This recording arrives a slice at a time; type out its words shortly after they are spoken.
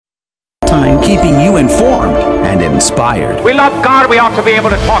keeping you informed and inspired. We love God, we ought to be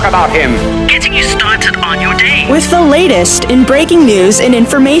able to talk about Him. Getting you started on your day. With the latest in breaking news and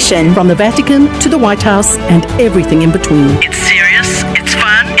information. From the Vatican to the White House and everything in between. It's serious, it's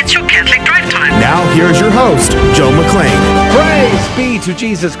fun, it's your Catholic Drive Time. Now, here's your host, Joe McClain. Praise be to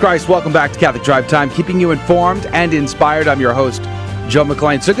Jesus Christ. Welcome back to Catholic Drive Time, keeping you informed and inspired. I'm your host, Joe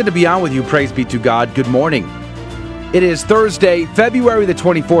McClain. So good to be on with you. Praise be to God. Good morning. It is Thursday, February the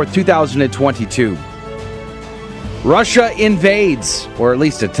 24th, 2022. Russia invades, or at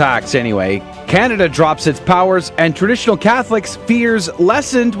least attacks anyway. Canada drops its powers, and traditional Catholics fears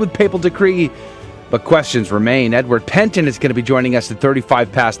lessened with papal decree. But questions remain. Edward Pentin is going to be joining us at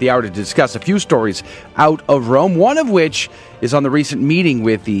 35 past the hour to discuss a few stories out of Rome, one of which is on the recent meeting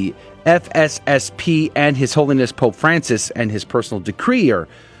with the FSSP and His Holiness Pope Francis and his personal decree or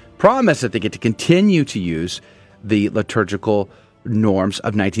promise that they get to continue to use the liturgical norms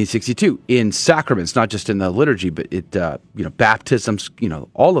of 1962 in sacraments, not just in the liturgy, but baptisms,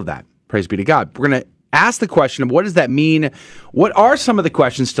 all of that. Praise be to God. We're going to ask the question of what does that mean? What are some of the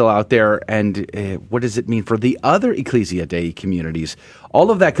questions still out there? And what does it mean for the other Ecclesia Dei communities?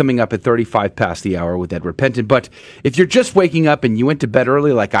 All of that coming up at 35 past the hour with Edward Pentin. But if you're just waking up and you went to bed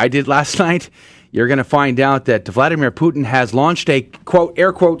early like I did last night, you're going to find out that Vladimir Putin has launched a, quote,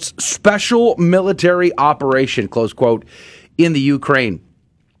 air quotes, special military operation, close quote, in the Ukraine.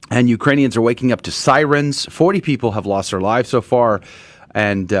 And Ukrainians are waking up to sirens. 40 people have lost their lives so far.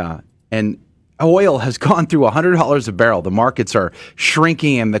 And oil has gone through $100 a barrel. The markets are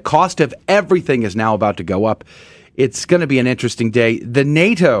shrinking, and the cost of everything is now about to go up. It's going to be an interesting day. The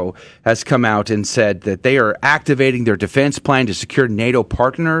NATO has come out and said that they are activating their defense plan to secure NATO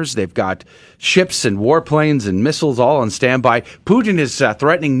partners. They've got ships and warplanes and missiles all on standby. Putin is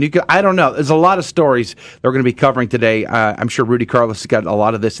threatening nuclear. I don't know. There's a lot of stories that we're going to be covering today. I'm sure Rudy Carlos has got a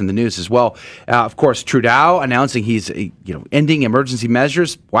lot of this in the news as well. Of course, Trudeau announcing he's ending emergency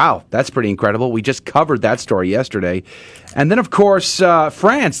measures. Wow, that's pretty incredible. We just covered that story yesterday. And then, of course,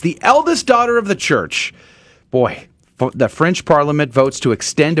 France, the eldest daughter of the church. Boy, the French Parliament votes to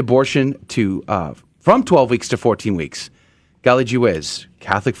extend abortion to from 12 weeks to 14 weeks. Golly gee whiz,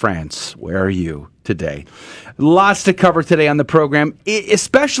 Catholic France, where are you today? Lots to cover today on the program,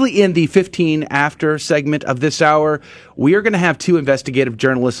 especially in the 15 after segment of this hour. We are going to have two investigative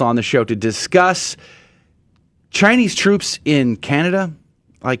journalists on the show to discuss Chinese troops in Canada.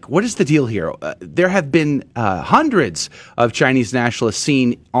 Like, what is the deal here? There have been hundreds of Chinese nationalists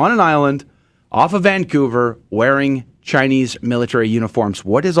seen on an island off of Vancouver wearing Chinese military uniforms.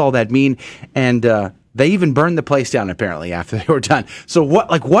 What does all that mean? And they even burned the place down, apparently, after they were done. So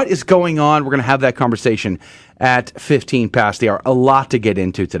what is going on? We're going to have that conversation at 15 past the hour. A lot to get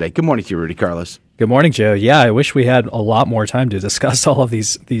into today. Good morning to you, Rudy Carlos. Good morning, Joe. Yeah, I wish we had a lot more time to discuss all of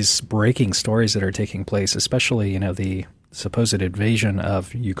these breaking stories that are taking place, especially, the supposed invasion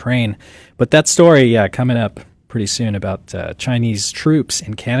of Ukraine. But that story, coming up pretty soon about Chinese troops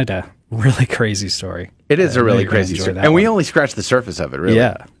in Canada. Really crazy story. It is a really crazy story. And we only scratched the surface of it, really.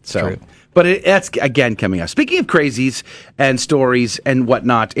 Yeah, true. But that's, again, coming up. Speaking of crazies and stories and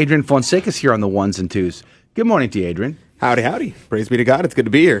whatnot, Adrian Fonseca's here on the ones and twos. Good morning to you, Adrian. Howdy, howdy. Praise be to God. It's good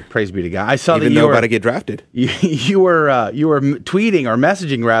to be here. Praise be to God. I saw that you were about to get drafted. You were tweeting or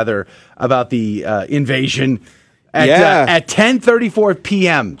messaging, rather, about the invasion at 10:34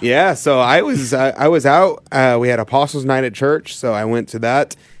 p.m. Yeah, so I was out. We had Apostles' Night at church, so I went to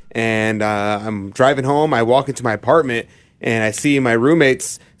that. And I'm driving home. I walk into my apartment, and I see my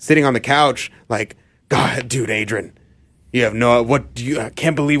roommates sitting on the couch like, God, dude, Adrian, you have I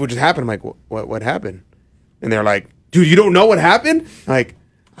can't believe what just happened. I'm like, what happened? And they're like, dude, you don't know what happened? I'm like,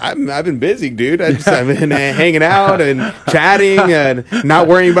 I've been busy, dude. I've been hanging out and chatting and not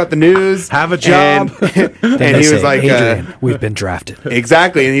worrying about the news. Have a job. And he was like, Adrian, we've been drafted.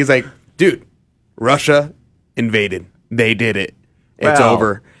 Exactly. And he's like, dude, Russia invaded. They did it. It's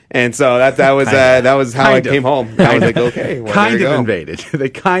over. And so that was how I came home. I was like, okay, well, kind of invaded. They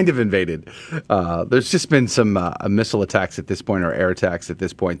kind of invaded. There's just been some missile attacks at this point, or air attacks at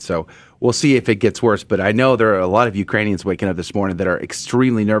this point. So we'll see if it gets worse. But I know there are a lot of Ukrainians waking up this morning that are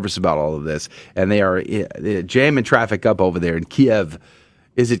extremely nervous about all of this, and they are jamming traffic up over there in Kiev.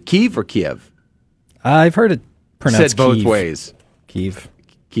 Is it Kiev or Kiev? I've heard it pronounced said both Kiev. ways.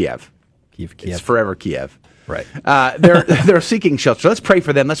 Kiev. It's forever Kiev. Right. They're seeking shelter. Let's pray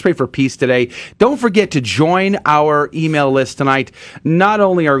for them. Let's pray for peace today. Don't forget to join our email list tonight. Not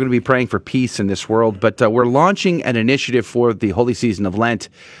only are we going to be praying for peace in this world, but we're launching an initiative for the holy season of Lent.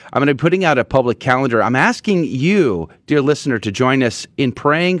 I'm going to be putting out a public calendar. I'm asking you, dear listener, to join us in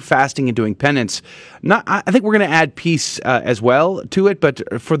praying, fasting, and doing penance. I think we're going to add peace as well to it,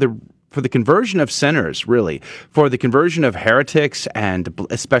 but for the for the conversion of sinners, really, for the conversion of heretics and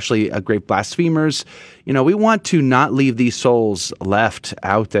especially great blasphemers. You know, we want to not leave these souls left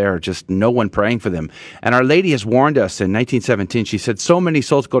out there, just no one praying for them. And Our Lady has warned us in 1917. She said so many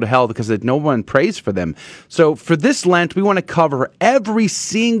souls go to hell because no one prays for them. So for this Lent, we want to cover every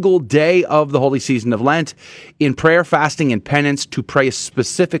single day of the holy season of Lent in prayer, fasting, and penance to pray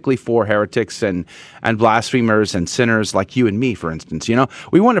specifically for heretics and blasphemers and sinners like you and me, for instance. You know,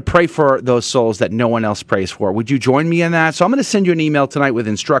 we want to pray for those souls that no one else prays for. Would you join me in that? So I'm going to send you an email tonight with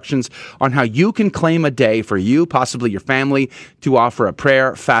instructions on how you can claim a day for you, possibly your family, to offer a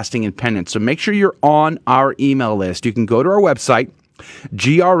prayer, fasting, and penance. So make sure you're on our email list. You can go to our website,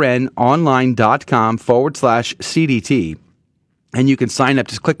 grnonline.com/CDT, and you can sign up.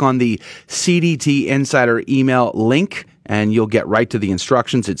 Just click on the CDT Insider email link, and you'll get right to the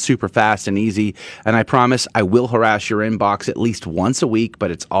instructions. It's super fast and easy, and I promise I will harass your inbox at least once a week, but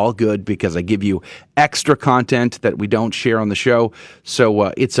it's all good because I give you extra content that we don't share on the show,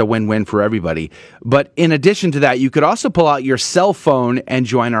 so it's a win-win for everybody. But in addition to that, you could also pull out your cell phone and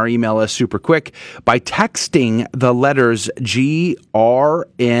join our email list super quick by texting the letters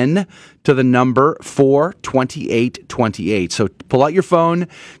GRN to the number 42828. So pull out your phone,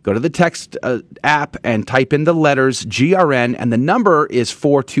 go to the text app, and type in the letters GRN, and the number is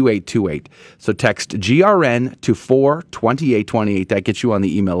 42828. So text GRN to 42828. That gets you on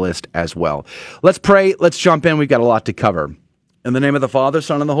the email list as well. Let's pray. Let's jump in. We've got a lot to cover. In the name of the Father,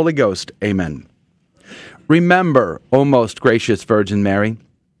 Son, and the Holy Ghost. Amen. Remember, O most gracious Virgin Mary,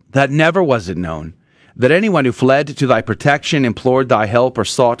 that never was it known that anyone who fled to thy protection, implored thy help, or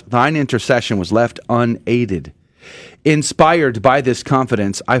sought thine intercession was left unaided. Inspired by this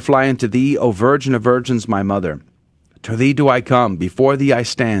confidence, I fly unto thee, O Virgin of Virgins, my Mother. To thee do I come, before thee I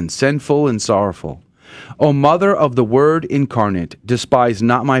stand, sinful and sorrowful. O Mother of the Word incarnate, despise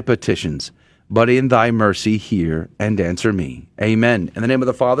not my petitions, but in thy mercy hear and answer me. Amen. In the name of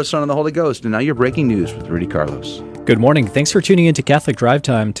the Father, Son, and the Holy Ghost. And now your breaking news with Rudy Carlos. Good morning. Thanks for tuning in to Catholic Drive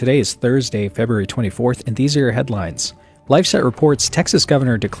Time. Today is Thursday, February 24th, and these are your headlines. LifeSite reports Texas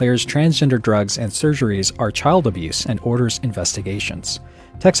governor declares transgender drugs and surgeries are child abuse and orders investigations.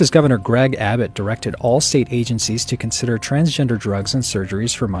 Texas Governor Greg Abbott directed all state agencies to consider transgender drugs and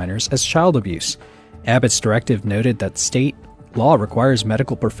surgeries for minors as child abuse. Abbott's directive noted that state law requires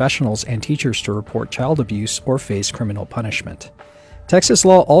medical professionals and teachers to report child abuse or face criminal punishment. Texas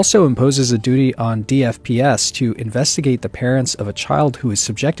law also imposes a duty on DFPS to investigate the parents of a child who is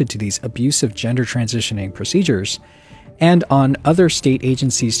subjected to these abusive gender transitioning procedures, and on other state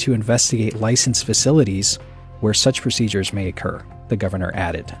agencies to investigate licensed facilities where such procedures may occur, the governor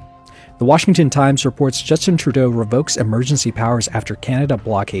added. The Washington Times reports Justin Trudeau revokes emergency powers after Canada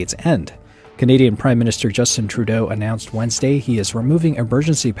blockades end. Canadian Prime Minister Justin Trudeau announced Wednesday he is removing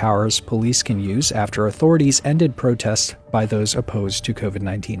emergency powers police can use after authorities ended protests by those opposed to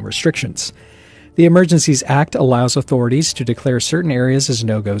COVID-19 restrictions. The Emergencies Act allows authorities to declare certain areas as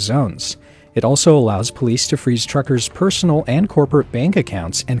no-go zones. It also allows police to freeze truckers' personal and corporate bank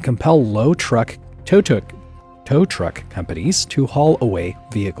accounts and compel tow truck companies to haul away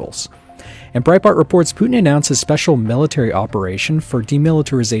vehicles. And Breitbart reports Putin announced a special military operation for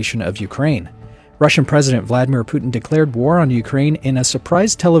demilitarization of Ukraine. Russian President Vladimir Putin declared war on Ukraine in a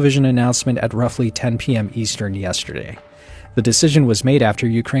surprise television announcement at roughly 10 p.m. Eastern yesterday. The decision was made after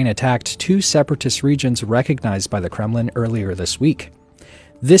Ukraine attacked two separatist regions recognized by the Kremlin earlier this week.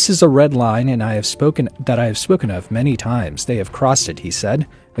 This is a red line and I have spoken of many times. They have crossed it, he said,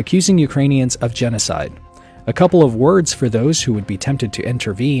 accusing Ukrainians of genocide. A couple of words for those who would be tempted to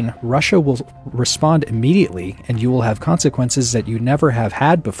intervene. Russia will respond immediately, and you will have consequences that you never have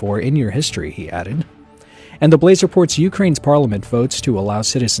had before in your history, he added. And the Blaze reports Ukraine's parliament votes to allow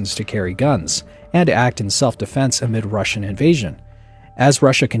citizens to carry guns and act in self-defense amid Russian invasion. As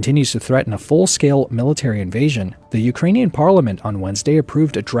Russia continues to threaten a full-scale military invasion, the Ukrainian parliament on Wednesday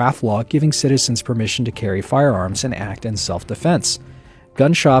approved a draft law giving citizens permission to carry firearms and act in self-defense.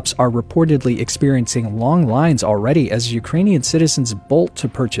 Gun shops are reportedly experiencing long lines already as Ukrainian citizens bolt to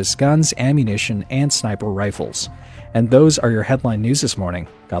purchase guns, ammunition, and sniper rifles. And those are your headline news this morning.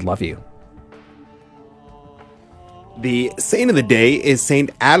 God love you. The saint of the day is Saint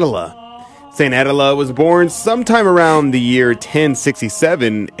Attila. Saint Attila was born sometime around the year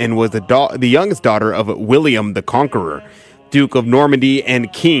 1067 and was the youngest daughter of William the Conqueror, Duke of Normandy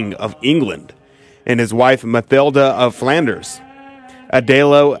and King of England, and his wife Mathilda of Flanders.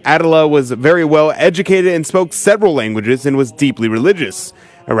 Attila was very well educated and spoke several languages and was deeply religious.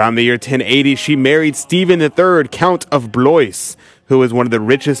 Around the year 1080, she married Stephen III, Count of Blois, who was one of the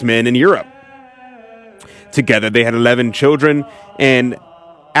richest men in Europe. Together, they had 11 children, and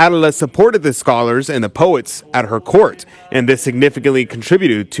Attila supported the scholars and the poets at her court, and this significantly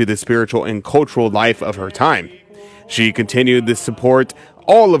contributed to the spiritual and cultural life of her time. She continued this support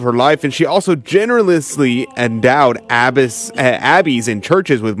all of her life, and she also generously endowed abbeys and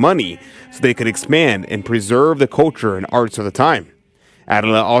churches with money so they could expand and preserve the culture and arts of the time.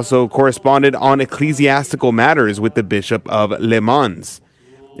 Attila also corresponded on ecclesiastical matters with the Bishop of Le Mans.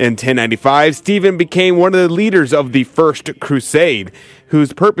 In 1095, Stephen became one of the leaders of the First Crusade,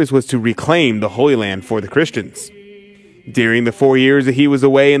 whose purpose was to reclaim the Holy Land for the Christians. During the 4 years that he was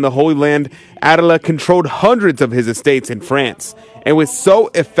away in the Holy Land, Attila controlled hundreds of his estates in France, and was so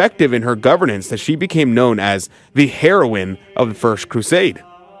effective in her governance that she became known as the heroine of the First Crusade.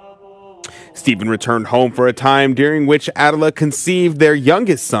 Stephen returned home for a time during which Attila conceived their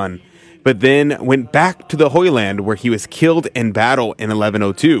youngest son, but then went back to the Holy Land where he was killed in battle in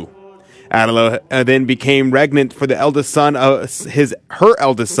 1102. Attila then became regnant for the eldest son of her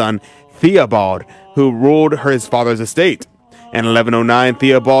eldest son, Theobald, who ruled his father's estate. In 1109,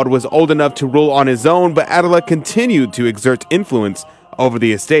 Theobald was old enough to rule on his own, but Attila continued to exert influence over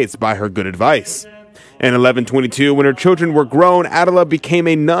the estates by her good advice. In 1122, when her children were grown, Attila became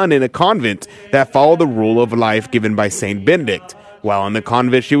a nun in a convent that followed the rule of life given by Saint Benedict. While in the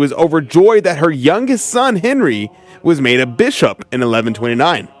convent, she was overjoyed that her youngest son, Henry, was made a bishop in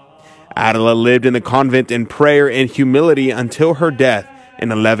 1129. Attila lived in the convent in prayer and humility until her death in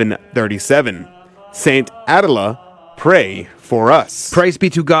 1137. Saint Attila, pray for us. Praise be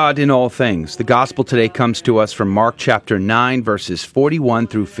to God in all things. The gospel today comes to us from Mark chapter 9, verses 41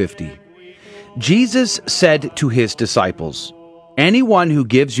 through 50. Jesus said to his disciples, "Anyone who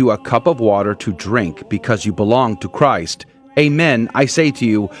gives you a cup of water to drink because you belong to Christ, amen, I say to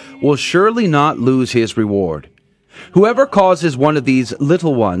you, will surely not lose his reward. Whoever causes one of these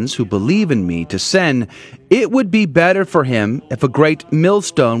little ones who believe in me to sin, it would be better for him if a great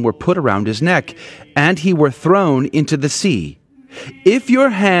millstone were put around his neck, and he were thrown into the sea. If your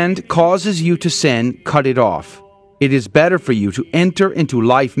hand causes you to sin, cut it off. It is better for you to enter into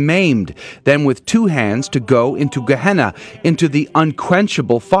life maimed than with two hands to go into Gehenna, into the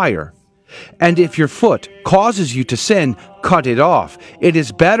unquenchable fire. And if your foot causes you to sin, cut it off. It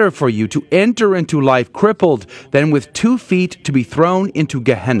is better for you to enter into life crippled than with 2 feet to be thrown into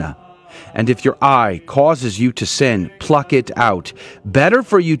Gehenna. And if your eye causes you to sin, pluck it out. Better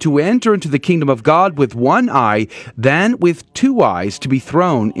for you to enter into the kingdom of God with 1 eye than with 2 eyes to be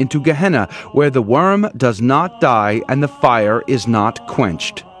thrown into Gehenna, where the worm does not die and the fire is not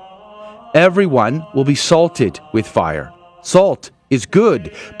quenched. Everyone will be salted with fire. Salt is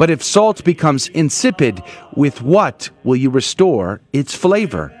good, but if salt becomes insipid, with what will you restore its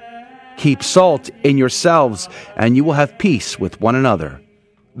flavor? Keep salt in yourselves, and you will have peace with one another."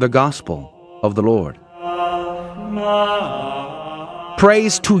 The Gospel of the Lord.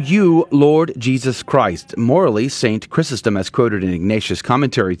 Praise to you, Lord Jesus Christ. Morally, St. Chrysostom, as quoted in Ignatius'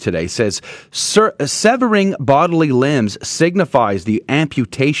 commentary today, says, severing bodily limbs signifies the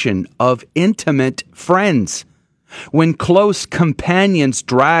amputation of intimate friends. When close companions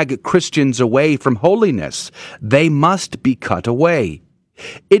drag Christians away from holiness, they must be cut away.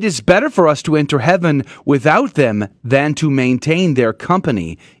 It is better for us to enter heaven without them than to maintain their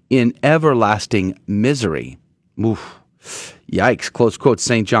company in everlasting misery. Oof. Yikes, close quote,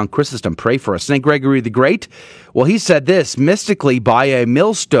 St. John Chrysostom, pray for us. St. Gregory the Great, well, he said this, mystically by a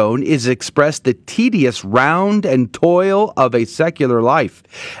millstone is expressed the tedious round and toil of a secular life,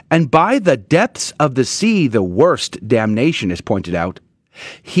 and by the depths of the sea the worst damnation is pointed out.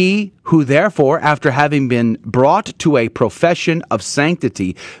 He who therefore, after having been brought to a profession of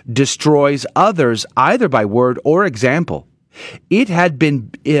sanctity, destroys others either by word or example, it had been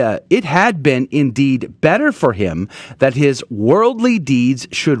indeed better for him that his worldly deeds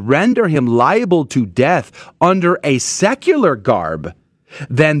should render him liable to death under a secular garb,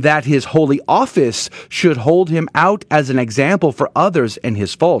 than that his holy office should hold him out as an example for others in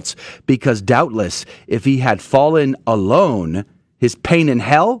his faults, because doubtless if he had fallen alone, his pain in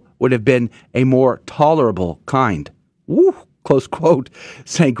hell would have been a more tolerable kind. Woo, close quote,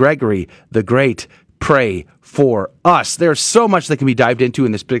 St. Gregory the Great, pray for us. There's so much that can be dived into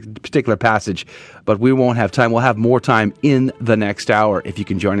in this particular passage, but we won't have time. We'll have more time in the next hour if you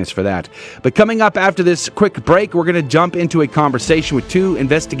can join us for that. But coming up after this quick break, we're going to jump into a conversation with 2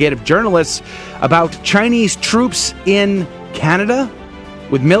 investigative journalists about Chinese troops in Canada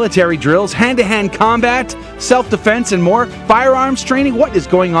with military drills, hand-to-hand combat, self-defense, and more, firearms training. What is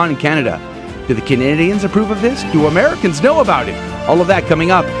going on in Canada? Do the Canadians approve of this? Do Americans know about it? All of that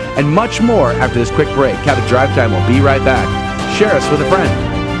coming up and much more after this quick break. Catholic Drive Time will be right back. Share us with a friend.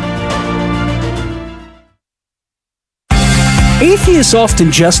 Atheists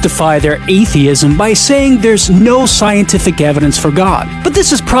often justify their atheism by saying there's no scientific evidence for God. But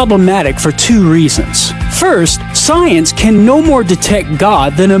this is problematic for two reasons. First, science can no more detect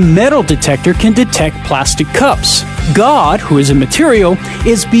God than a metal detector can detect plastic cups. God, who is immaterial,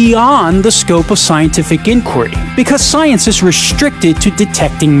 is beyond the scope of scientific inquiry because science is restricted to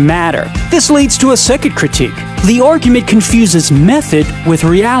detecting matter. This leads to a second critique. The argument confuses method with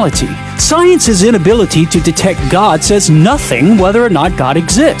reality. Science's inability to detect God says nothing whether or not God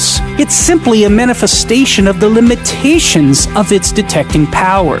exists. It's simply a manifestation of the limitations of its detecting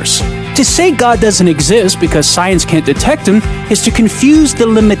powers. To say God doesn't exist because science can't detect him is to confuse the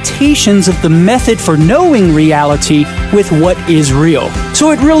limitations of the method for knowing reality with what is real.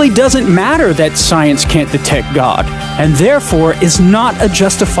 So it really doesn't matter that science can't detect God, and therefore is not a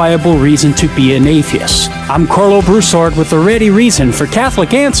justifiable reason to be an atheist. I'm Carlo Broussard with the ready reason for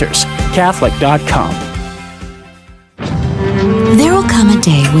Catholic Answers, Catholic.com. There will come a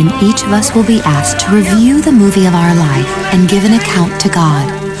day when each of us will be asked to review the movie of our life and give an account to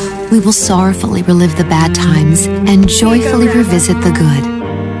God. We will sorrowfully relive the bad times and joyfully revisit the good.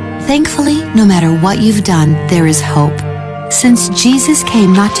 Thankfully, no matter what you've done, there is hope, since Jesus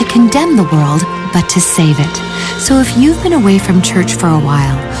came not to condemn the world, but to save it. So if you've been away from church for a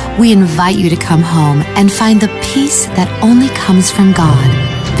while, we invite you to come home and find the peace that only comes from God.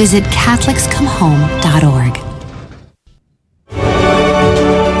 Visit CatholicsComeHome.org.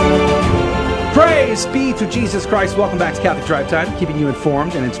 Praise be to Jesus Christ. Welcome back to Catholic Drive Time, keeping you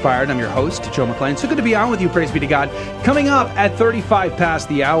informed and inspired. I'm your host, Joe McClain. So good to be on with you. Praise be to God. Coming up at 35 past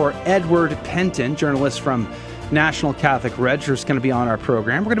the hour, Edward Pentin, journalist from National Catholic Register, is going to be on our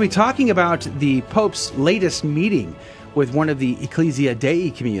program. We're going to be talking about the Pope's latest meeting with one of the Ecclesia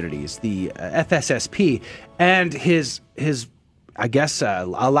Dei communities, the FSSP, and his I guess,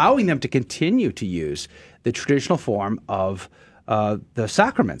 allowing them to continue to use the traditional form of the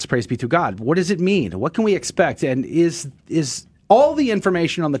sacraments. Praise be to God. What does it mean? What can we expect? And is all the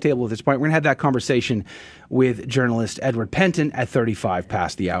information on the table at this point? We're going to have that conversation with journalist Edward Pentin at 35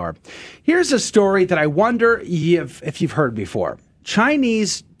 past the hour. Here's a story that I wonder if you've heard before.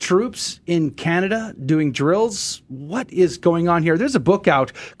 Chinese troops in Canada doing drills. What is going on here? There's a book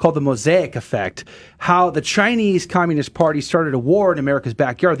out called The Mosaic Effect, how the Chinese Communist Party started a war in America's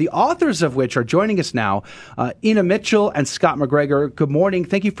backyard, the authors of which are joining us now, Ina Mitchell and Scott McGregor. Good morning.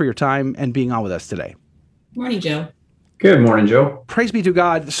 Thank you for your time and being on with us today. Morning, Joe. Good morning, Joe. Praise be to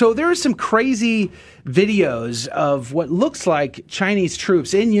God. So there are some crazy videos of what looks like Chinese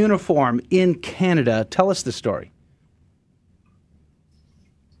troops in uniform in Canada. Tell us the story.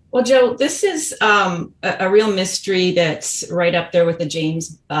 Well, Joe, this is a real mystery that's right up there with the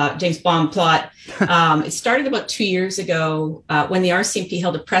James Bond plot. It started about 2 years ago when the RCMP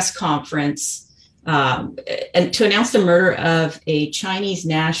held a press conference and to announce the murder of a Chinese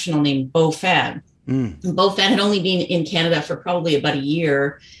national named Bo Fan. Bo Fan had only been in Canada for probably about a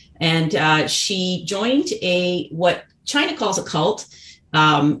year, and she joined what China calls a cult,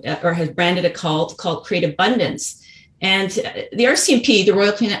 or has branded a cult called Create Abundance. And the RCMP, the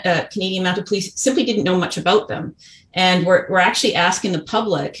Royal Canadian Mounted Police, simply didn't know much about them. And we're actually asking the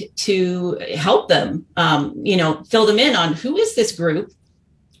public to help them, fill them in on who is this group.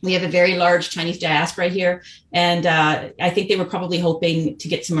 We have a very large Chinese diaspora here. And I think they were probably hoping to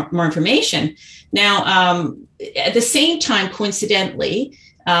get some more information. Now, at the same time, coincidentally,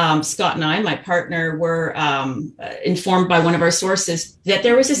 Scott and I, my partner, were informed by one of our sources that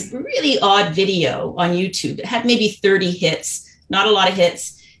there was this really odd video on YouTube that had maybe 30 hits, not a lot of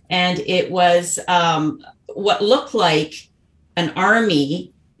hits. And it was what looked like an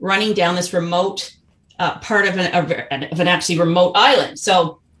army running down this remote part of an actually remote island.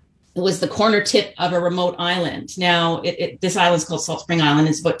 So it was the corner tip of a remote island. Now, this island is called Salt Spring Island.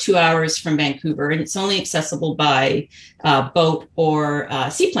 It's about 2 hours from Vancouver, and it's only accessible by boat or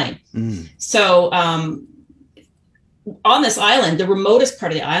seaplane. So on this island, the remotest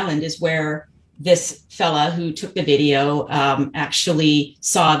part of the island is where this fella who took the video actually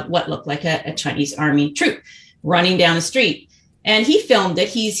saw what looked like a Chinese army troop running down the street. And he filmed it.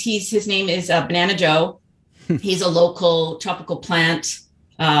 His name is Banana Joe. He's a local tropical plant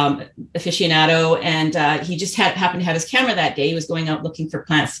aficionado, and he just happened to have his camera that day. He was going out looking for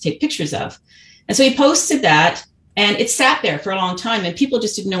plants to take pictures of. And so he posted that, and it sat there for a long time, and people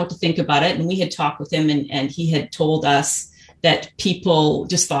just didn't know what to think about it. And we had talked with him, and he had told us that people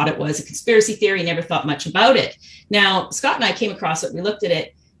just thought it was a conspiracy theory, never thought much about it. Now, Scott and I came across it, we looked at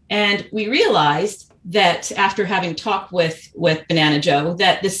it, and we realized that after having talked with Banana Joe,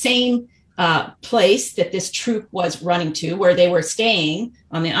 that the same place that this troop was running to, where they were staying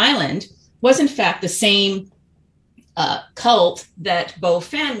on the island, was in fact the same cult that Bo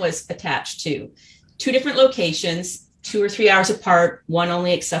Fan was attached to. 2 different locations, 2 or 3 hours apart, one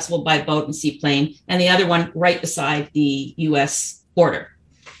only accessible by boat and seaplane, and the other one right beside the U.S. border.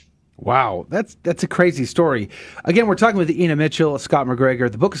 Wow, that's a crazy story. Again, we're talking with Ina Mitchell, Scott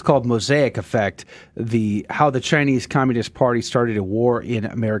McGregor. The book is called Mosaic Effect, how the Chinese Communist Party started a war in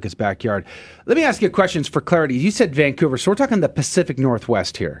America's backyard. Let me ask you questions for clarity. You said Vancouver, so we're talking the Pacific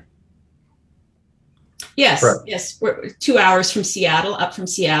Northwest here. Yes, Correct. yes. We're 2 hours from Seattle, up from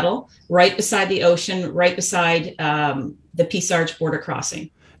Seattle, right beside the ocean, right beside the Peace Arch border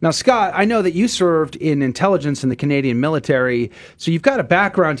crossing. Now, Scott, I know that you served in intelligence in the Canadian military, so you've got a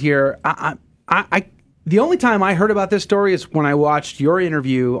background here. The only time I heard about this story is when I watched your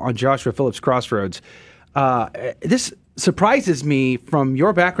interview on Joshua Phillips Crossroads. This surprises me from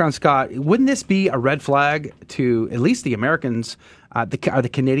your background, Scott. Wouldn't this be a red flag to at least the Americans? Are the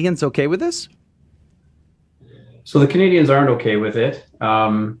Canadians okay with this? So the Canadians aren't okay with it.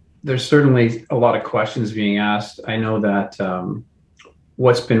 There's certainly a lot of questions being asked. I know that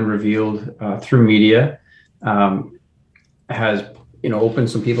what's been revealed through media has, opened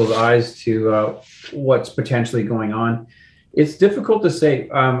some people's eyes to what's potentially going on. It's difficult to say.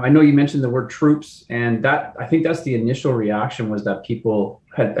 I know you mentioned the word troops, and that I think that's the initial reaction, was that people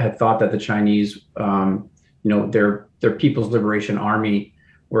had thought that the Chinese, their People's Liberation Army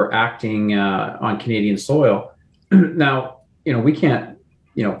were acting on Canadian soil. Now, we can't,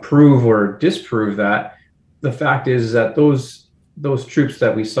 prove or disprove that. The fact is that those troops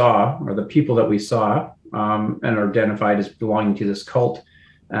that we saw, or the people that we saw, and are identified as belonging to this cult,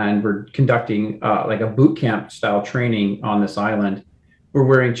 and were conducting like a boot camp style training on this island, were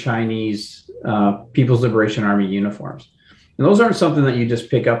wearing Chinese People's Liberation Army uniforms. And those aren't something that you just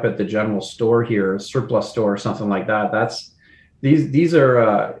pick up at the general store here, a surplus store or something like that. These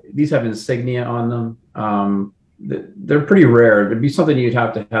have insignia on them. They're pretty rare. It'd be something you'd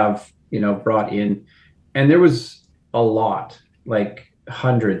have to have, brought in. And there was a lot, like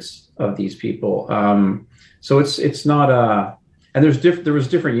hundreds of these people. So it's not and there was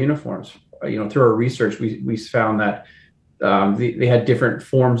different uniforms. Through our research, we found that they had different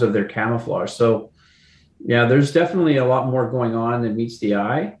forms of their camouflage. So yeah, there's definitely a lot more going on than meets the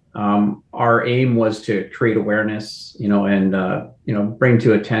eye. Our aim was to create awareness, and bring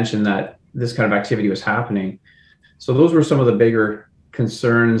to attention that this kind of activity was happening. So those were some of the bigger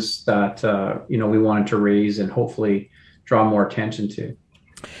concerns that we wanted to raise and hopefully draw more attention to.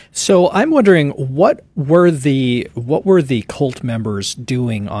 So I'm wondering, what were the cult members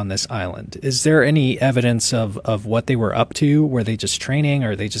doing on this island? Is there any evidence of what they were up to? Were they just training?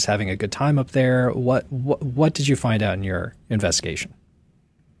 Or are they just having a good time up there? What did you find out in your investigation?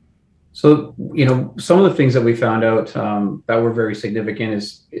 So, some of the things that we found out that were very significant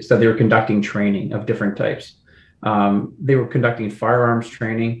is that they were conducting training of different types. They were conducting firearms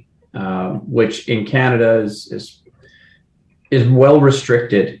training, which in Canada is well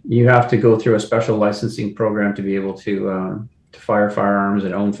restricted. You have to go through a special licensing program to be able to fire firearms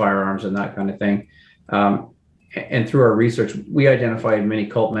and own firearms and that kind of thing. And through our research, we identified many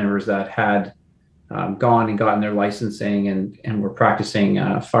cult members that had gone and gotten their licensing and were practicing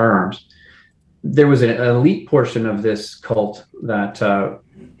firearms. There was an elite portion of this cult that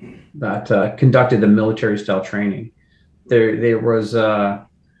conducted the military style training. There was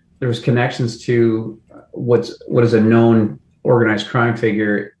connections to what is a known organized crime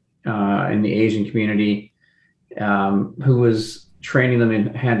figure in the Asian community, who was training them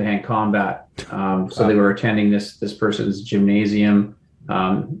in hand-to-hand combat. So they were attending this person's gymnasium,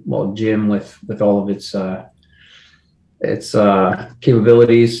 gym with all of its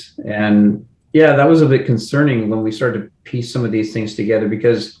capabilities. And yeah, that was a bit concerning when we started to piece some of these things together,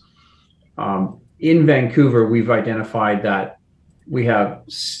 because in Vancouver, we've identified that we have,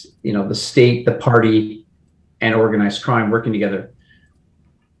 the state, the party, and organized crime working together.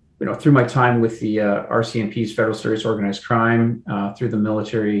 Through my time with the RCMP's Federal Serious Organized Crime, through the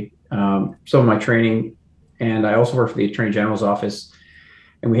military, some of my training, and I also worked for the Attorney General's office.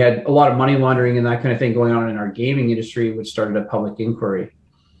 And we had a lot of money laundering and that kind of thing going on in our gaming industry, which started a public inquiry.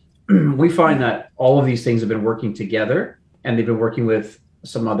 We find that all of these things have been working together, and they've been working with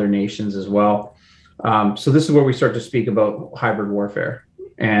some other nations as well. So this is where we start to speak about hybrid warfare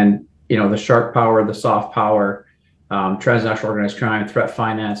and, the sharp power, the soft power, transnational organized crime, threat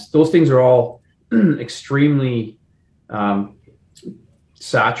finance. Those things are all extremely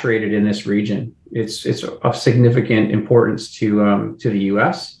saturated in this region. It's of significant importance to the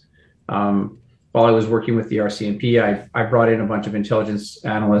U.S. While I was working with the RCMP, I brought in a bunch of intelligence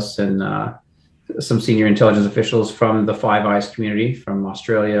analysts and some senior intelligence officials from the Five Eyes community, from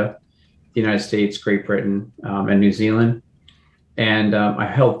Australia, the United States, Great Britain, and New Zealand. And I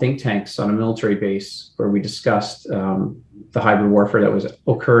held think tanks on a military base where we discussed the hybrid warfare that was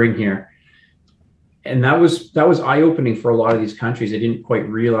occurring here. And that was eye-opening for a lot of these countries. They didn't quite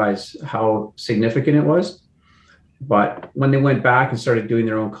realize how significant it was. But when they went back and started doing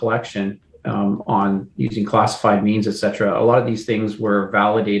their own collection on using classified means, et cetera, a lot of these things were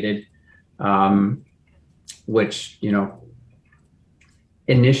validated, which,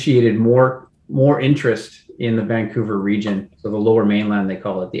 initiated more interest in the Vancouver region, so the Lower Mainland, they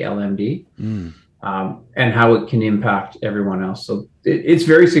call it the LMD, and how it can impact everyone else. So it's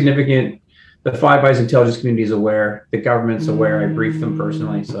very significant. The Five Eyes intelligence community is aware. The government's aware. I briefed them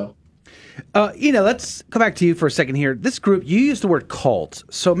personally. So, let's come back to you for a second here. This group, you used the word cult,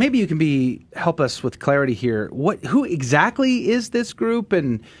 so maybe you can help us with clarity here. Who exactly is this group,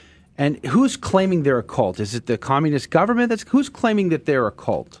 and who's claiming they're a cult? Is it the communist government? Who's claiming that they're a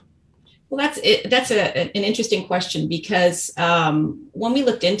cult? Well, that's an interesting question, because when we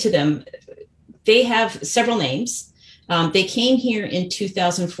looked into them, they have several names. They came here in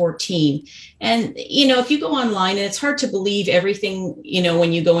 2014. And, if you go online, and it's hard to believe everything,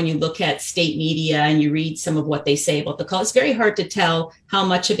 when you go and you look at state media and you read some of what they say about the cult, it's very hard to tell how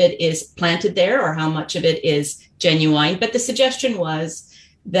much of it is planted there or how much of it is genuine. But the suggestion was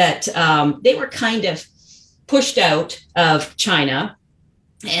that they were kind of pushed out of China,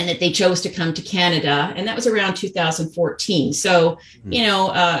 and that they chose to come to Canada. And that was around 2014. So,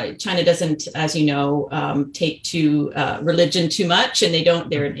 China doesn't, as you know, take to religion too much, and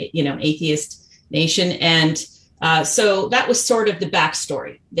they're an atheist nation. And so that was sort of the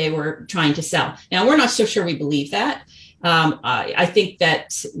backstory they were trying to sell. Now, we're not so sure we believe that. I think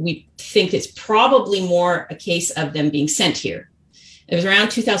that we think it's probably more a case of them being sent here. It was around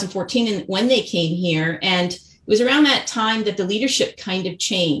 2014 and when they came here, and it was around that time that the leadership kind of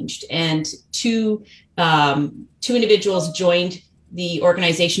changed, and two individuals joined the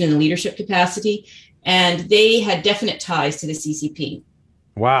organization in the leadership capacity, and they had definite ties to the CCP.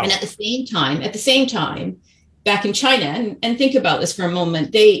 Wow. And at the same time, back in China, and think about this for a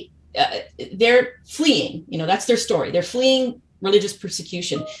moment, they're fleeing, that's their story. They're fleeing religious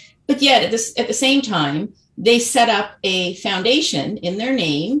persecution. But yet at the same time, they set up a foundation in their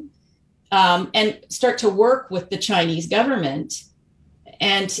name, and start to work with the Chinese government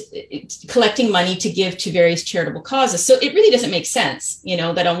and collecting money to give to various charitable causes. So it really doesn't make sense,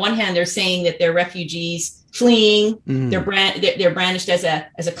 that on one hand, they're saying that they're refugees fleeing, they're brandished as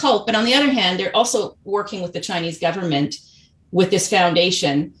a cult. But on the other hand, they're also working with the Chinese government with this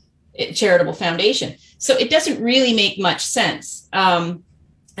foundation, charitable foundation. So it doesn't really make much sense.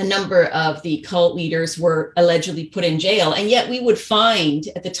 A number of the cult leaders were allegedly put in jail. And yet we would find,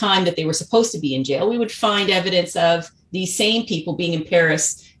 at the time that they were supposed to be in jail, we would find evidence of these same people being in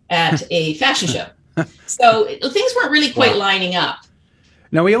Paris at a fashion show. So things weren't really quite lining up.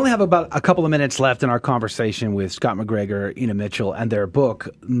 Now, we only have about a couple of minutes left in our conversation with Scott McGregor, Ina Mitchell, and their book,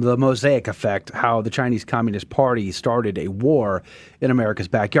 The Mosaic Effect, How the Chinese Communist Party Started a War in America's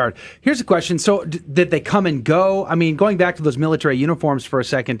Backyard. Here's a question. So did they come and go? I mean, going back to those military uniforms for a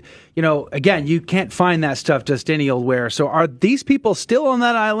second, again, you can't find that stuff just any old where. So are these people still on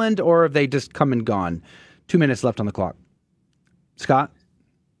that island, or have they just come and gone? 2 minutes left on the clock. Scott?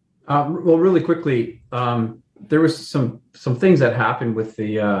 Well, really quickly, there was some things that happened with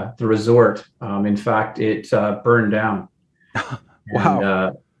the resort. In fact, it burned down. Wow.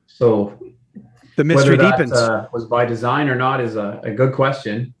 And, so the mystery whether deepens. That was by design or not is a good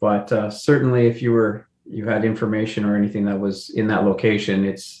question. But certainly, if you had information or anything that was in that location,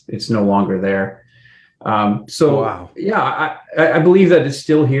 it's no longer there. Wow. Yeah, I believe that it's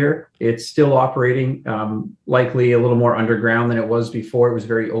still here. It's still operating. Likely a little more underground than it was before. It was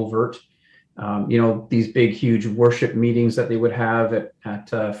very overt. These big, huge worship meetings that they would have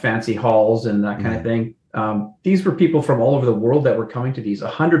at fancy halls and that kind of thing. These were people from all over the world that were coming to these.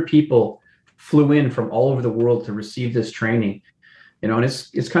 100 people flew in from all over the world to receive this training. And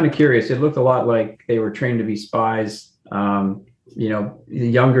it's kind of curious. It looked a lot like they were trained to be spies. The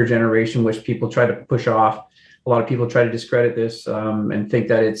younger generation, which people try to push off. A lot of people try to discredit this and think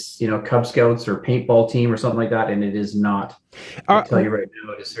that it's, Cub Scouts or paintball team or something like that. And it is not. I'll tell you right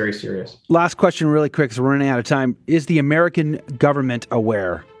now, it is very serious. Last question really quick, because we're running out of time. Is the American government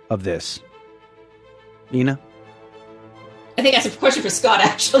aware of this? Nina? I think that's a question for Scott,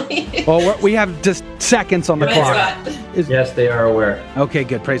 actually. Well, we have just seconds on the clock. Yes, they are aware. Okay,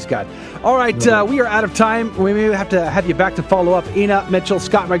 good. Praise God. All right, we are out of time. We may have to have you back to follow up. Ina Mitchell,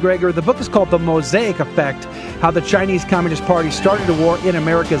 Scott McGregor. The book is called The Mosaic Effect, How the Chinese Communist Party Started a War in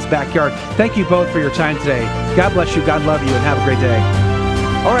America's Backyard. Thank you both for your time today. God bless you, God love you, and have a great day.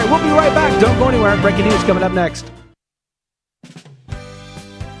 All right, we'll be right back. Don't go anywhere. Breaking news coming up next.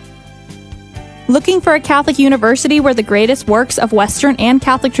 Looking for a Catholic university where the greatest works of Western and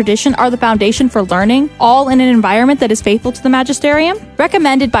Catholic tradition are the foundation for learning, all in an environment that is faithful to the magisterium?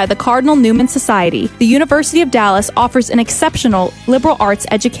 Recommended by the Cardinal Newman Society, the University of Dallas offers an exceptional liberal arts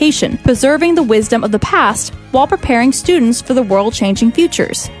education, preserving the wisdom of the past while preparing students for the world-changing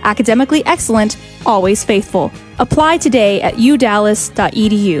futures. Academically excellent, always faithful. Apply today at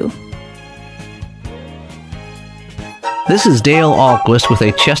udallas.edu. This is Dale Ahlquist with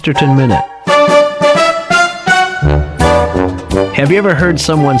a Chesterton Minute. Have you ever heard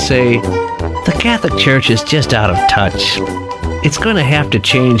someone say, the Catholic Church is just out of touch? It's going to have to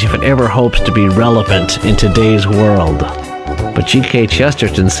change if it ever hopes to be relevant in today's world. But G.K.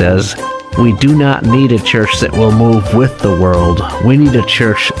 Chesterton says, we do not need a church that will move with the world. We need a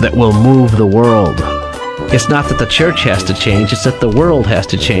church that will move the world. It's not that the church has to change, it's that the world has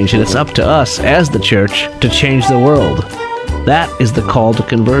to change, and it's up to us, as the church, to change the world. That is the call to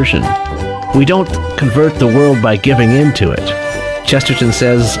conversion. We don't convert the world by giving into it. Chesterton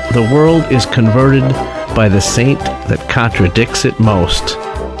says, the world is converted by the saint that contradicts it most.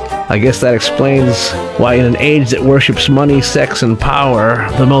 I guess that explains why in an age that worships money, sex, and power,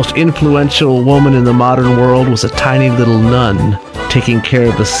 the most influential woman in the modern world was a tiny little nun taking care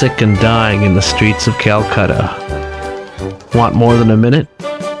of the sick and dying in the streets of Calcutta. Want more than a minute?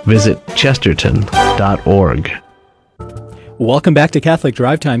 Visit chesterton.org. Welcome back to Catholic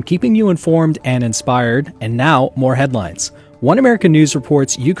Drive Time, keeping you informed and inspired. And now, more headlines. One American News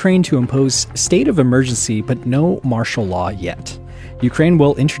reports Ukraine to impose state of emergency, but no martial law yet. Ukraine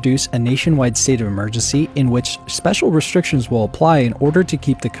will introduce a nationwide state of emergency in which special restrictions will apply in order to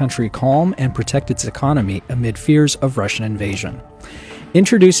keep the country calm and protect its economy amid fears of Russian invasion.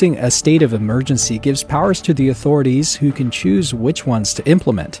 Introducing a state of emergency gives powers to the authorities who can choose which ones to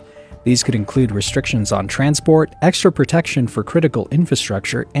implement. These could include restrictions on transport, extra protection for critical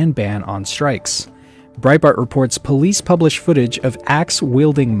infrastructure, and ban on strikes. Breitbart reports police publish footage of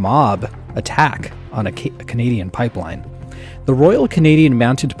axe-wielding mob attack on a Canadian pipeline. The Royal Canadian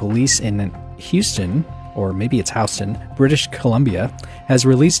Mounted Police in Houston, or maybe it's Houston, British Columbia, has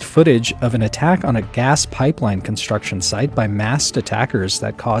released footage of an attack on a gas pipeline construction site by masked attackers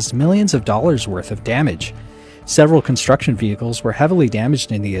that caused millions of dollars worth of damage. Several construction vehicles were heavily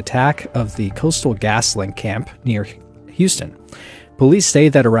damaged in the attack of the Coastal GasLink camp near Houston. Police say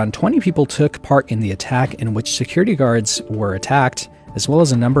that around 20 people took part in the attack, in which security guards were attacked, as well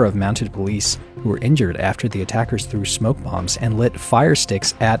as a number of mounted police who were injured after the attackers threw smoke bombs and lit fire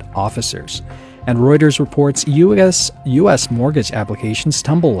sticks at officers. And Reuters reports U.S. mortgage applications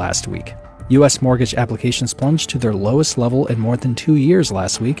tumbled last week. U.S. mortgage applications plunged to their lowest level in more than 2 years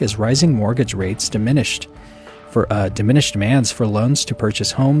last week as rising mortgage rates diminished demands for loans to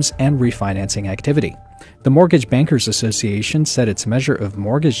purchase homes and refinancing activity. The Mortgage Bankers Association said its measure of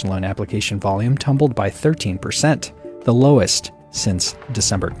mortgage loan application volume tumbled by 13%, the lowest since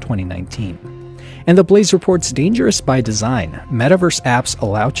December 2019. And The Blaze reports dangerous by design. Metaverse apps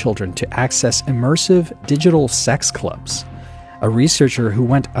allow children to access immersive digital sex clubs. A researcher who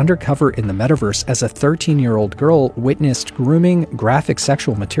went undercover in the metaverse as a 13-year-old girl witnessed grooming, graphic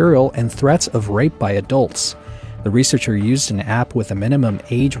sexual material, and threats of rape by adults. The researcher used an app with a minimum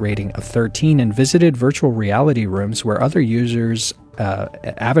age rating of 13 and visited virtual reality rooms where other users'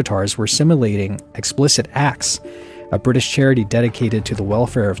 avatars were simulating explicit acts. A British charity dedicated to the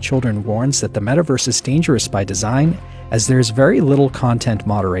welfare of children warns that the metaverse is dangerous by design, as there is very little content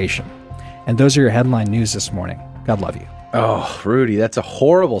moderation. And those are your headline news this morning. God love you. Oh, Rudy, that's a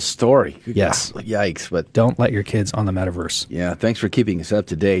horrible story. Yes. Yikes. But don't let your kids on the metaverse. Yeah, thanks for keeping us up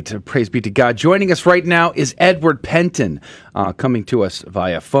to date. Praise be to God. Joining us right now is Edward Pentin, coming to us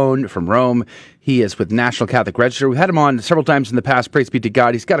via phone from Rome. He is with National Catholic Register. We've had him on several times in the past. Praise be to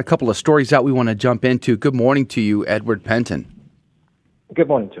God. He's got a couple of stories out we want to jump into. Good morning to you, Edward Pentin. Good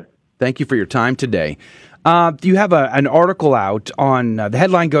morning, sir. Thank you for your time today. You have an article out on, the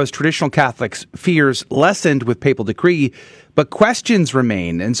headline goes, Traditional Catholics Fears Lessened with Papal Decree, but questions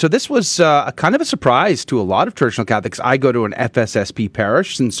remain. And so this was a kind of a surprise to a lot of traditional Catholics. I go to an FSSP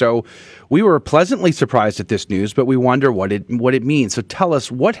parish, and so we were pleasantly surprised at this news, but we wonder what it means. So tell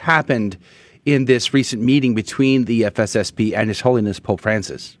us, what happened in this recent meeting between the FSSP and His Holiness Pope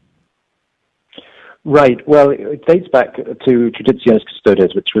Francis? Right. Well, it dates back to Traditionis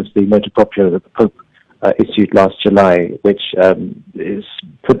Custodes, which was the motu proprio that the Pope issued last July, which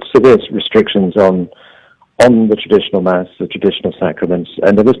put severe restrictions on the traditional Mass, the traditional sacraments,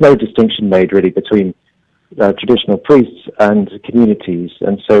 and there was no distinction made really between traditional priests and communities.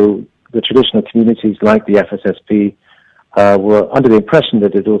 And so the traditional communities, like the FSSP, were under the impression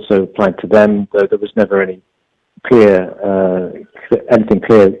that it also applied to them, though there was never any anything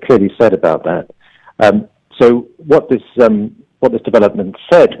clearly said about that. So what this development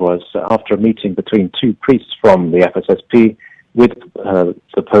said was, after a meeting between two priests from the FSSP with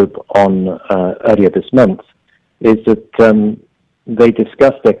the Pope on earlier this month, is that they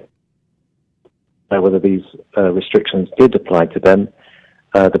discussed whether these restrictions did apply to them.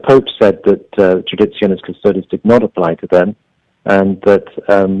 The Pope said that Traditionis Custodes did not apply to them, and that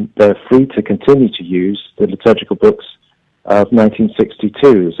they're free to continue to use the liturgical books of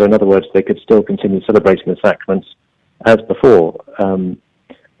 1962. So in other words, they could still continue celebrating the sacraments as before.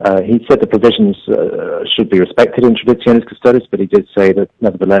 He said the provisions should be respected in Traditionis Custodes, but he did say that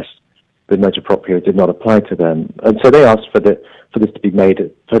nevertheless the motu proprio did not apply to them. And so they asked for this to be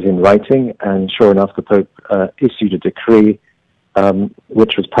put in writing, and sure enough, the Pope issued a decree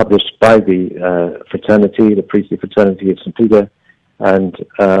which was published by the fraternity, the priestly fraternity of St. Peter, and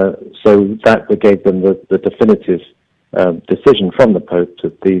so that gave them the definitive decision from the Pope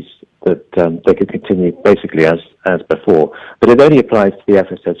that they could continue basically as before. But it only applies to the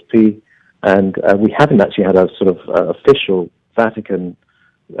FSSP, and we haven't actually had a sort of official Vatican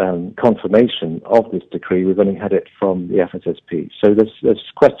confirmation of this decree. We've only had it from the FSSP. So there's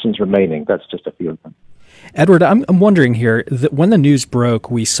questions remaining. That's just a few of them. Edward, I'm wondering here that when the news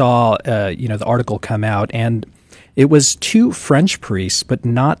broke, we saw the article come out, and it was two French priests, but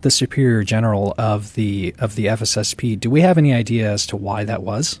not the Superior General of the FSSP. Do we have any idea as to why that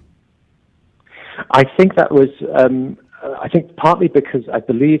was? I think that was. I think partly because I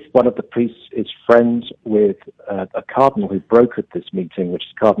believe one of the priests is friends with a cardinal who brokered this meeting, which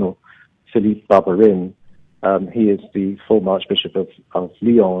is Cardinal Philippe Barberin. He is the former Archbishop of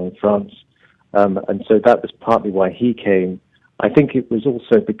Lyon in France. And so that was partly why he came. I think it was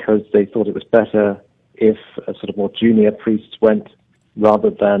also because they thought it was better if a sort of more junior priest went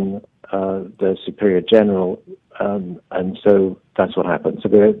rather than the Superior General. And so that's what happened. So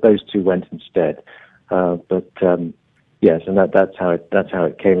those two went instead. Yes, and that's how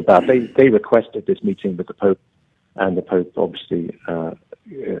it came about. They requested this meeting with the Pope, and the Pope obviously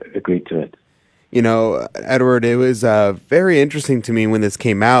agreed to it. You know, Edward, it was very interesting to me when this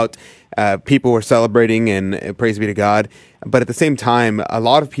came out. People were celebrating, and praise be to God. But at the same time, a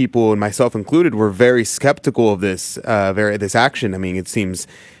lot of people, and myself included, were very skeptical of this action. I mean, it seems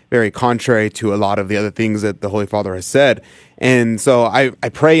very contrary to a lot of the other things that the Holy Father has said. And so I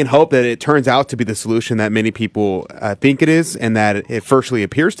pray and hope that it turns out to be the solution that many people think it is, and that it firstly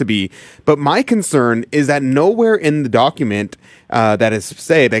appears to be. But my concern is that nowhere in the document that is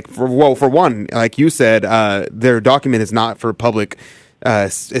said, like for one, like you said, their document is not for public.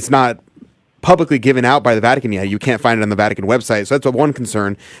 It's not publicly given out by the Vatican yet. You can't find it on the Vatican website. So that's one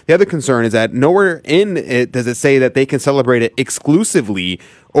concern. The other concern is that nowhere in it does it say that they can celebrate it exclusively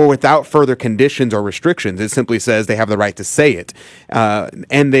or without further conditions or restrictions. It simply says they have the right to say it.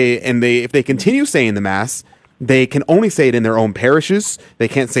 And they if they continue saying the Mass, they can only say it in their own parishes. They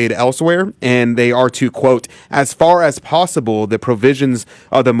can't say it elsewhere. And they are to, quote, as far as possible, the provisions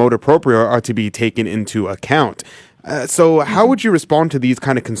of the motu proprio are to be taken into account. So how would you respond to these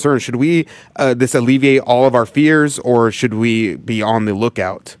kind of concerns? Should we this alleviate all of our fears, or should we be on the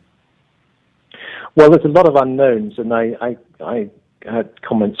lookout? Well, there's a lot of unknowns, and I had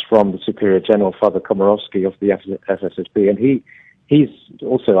comments from the Superior General, Father Komorowski of the FSSP, and he's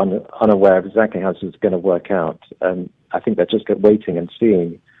also unaware of exactly how this is going to work out. I think they're just waiting and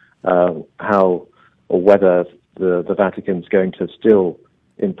seeing how or whether the Vatican's going to still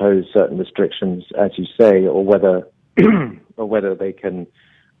impose certain restrictions, as you say, or whether they can,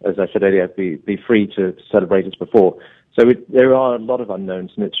 as I said earlier, be free to celebrate as before. So there are a lot of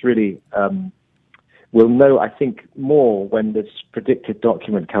unknowns, and it's really we'll know, I think, more when this predicted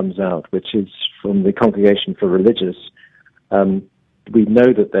document comes out, which is from the Congregation for Religious. We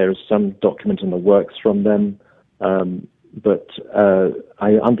know that there is some document in the works from them, but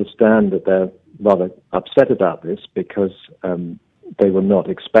I understand that they're rather upset about this because they were not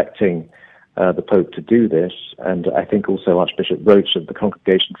expecting the Pope to do this. And I think also Archbishop Roach of the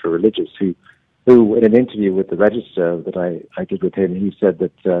Congregation for Religious, who in an interview with the Register that I did with him, he said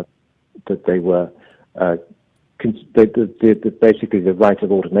that they were basically the right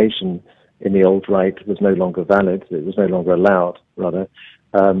of ordination in the old rite was no longer valid. It was no longer allowed, rather,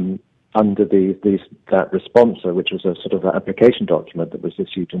 under that responsa, which was a sort of application document that was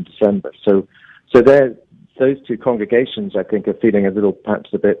issued in December. So those two congregations, I think, are feeling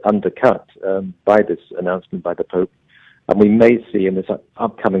perhaps a bit undercut by this announcement by the Pope. And we may see in this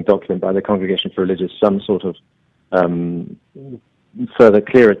upcoming document by the Congregation for Religious some sort of further,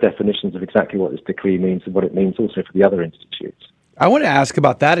 clearer definitions of exactly what this decree means and what it means also for the other institutes. I want to ask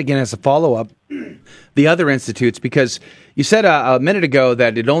about that again as a follow-up, the other institutes, because you said a minute ago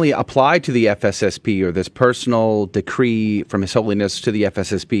that it only applied to the FSSP, or this personal decree from His Holiness to the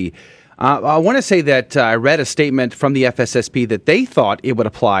FSSP. I want to say that I read a statement from the FSSP that they thought it would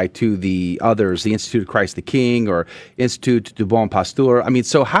apply to the others, the Institute of Christ the King or Institut du Bon Pasteur. I mean,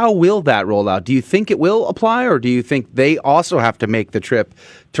 so how will that roll out? Do you think it will apply, or do you think they also have to make the trip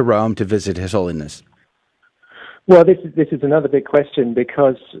to Rome to visit His Holiness? Well, this is another big question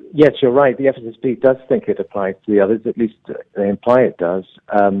because, yes, you're right. The FSSP does think it applies to the others. At least they imply it does.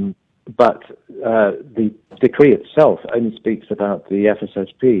 But the decree itself only speaks about the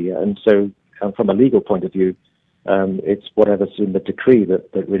FSSP. And so from a legal point of view, it's whatever's in the decree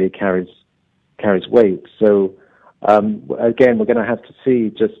that really carries weight. So, again, we're going to have to see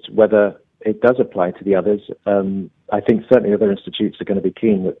just whether it does apply to the others. I think certainly other institutes are going to be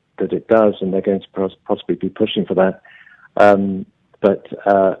keen that it does, and they're going to possibly be pushing for that. But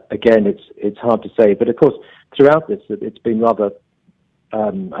again, it's hard to say. But of course, throughout this, it's been rather.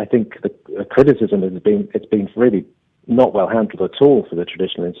 I think the criticism has been it's been really not well handled at all for the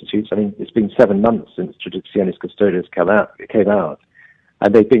traditional institutes. I mean, it's been 7 months since Traditionis Custodes came out,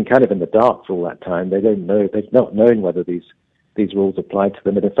 and they've been kind of in the dark for all that time. They don't know. They've not known whether these rules apply to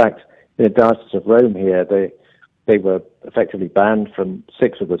them. And in fact, in the Diocese of Rome here, they were effectively banned from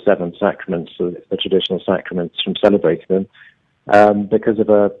 6 of the 7 sacraments, the traditional sacraments, from celebrating them because of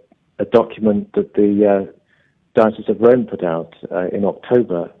a document that the Diocese of Rome put out in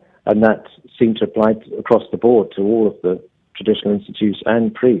October, and that seemed to apply across the board to all of the traditional institutes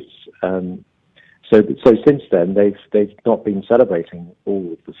and priests. So since then, they've not been celebrating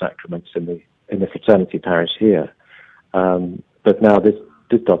all of the sacraments in the fraternity parish here. But now this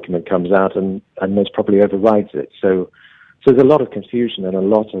document comes out and most probably overrides it. So there's a lot of confusion and a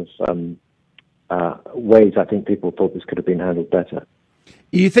lot of ways I think people thought this could have been handled better.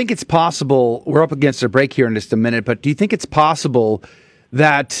 You think it's possible, we're up against a break here in just a minute, but do you think it's possible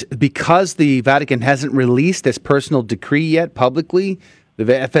that because the Vatican hasn't released this personal decree yet publicly, the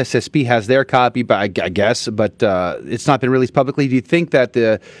FSSP has their copy, I guess, but it's not been released publicly, do you think that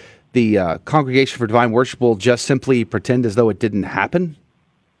the Congregation for Divine Worship will just simply pretend as though it didn't happen?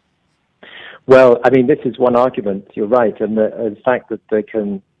 Well, I mean, this is one argument, you're right, and the fact that they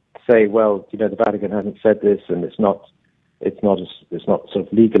can say, well, the Vatican hasn't said this, and it's not sort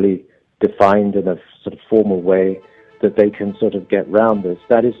of legally defined in a sort of formal way that they can sort of get round this.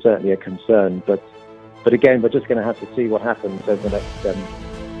 That is certainly a concern, but again, we're just going to have to see what happens over the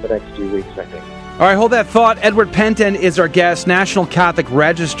next few weeks, I think. All right, hold that thought. Edward Pentin is our guest, National Catholic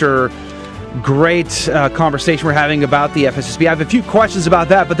Register. Great conversation we're having about the FSSP. I have a few questions about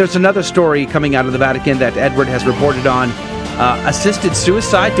that, but there's another story coming out of the Vatican that Edward has reported on. Assisted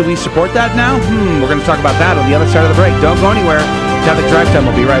suicide, do we support that now? We're going to talk about that on the other side of the break. Don't go anywhere. Catholic Drive Time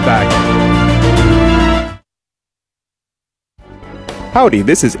will be right back. Howdy,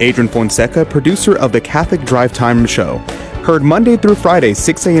 this is Adrian Fonseca, producer of the Catholic Drive Time show. Heard Monday through Friday,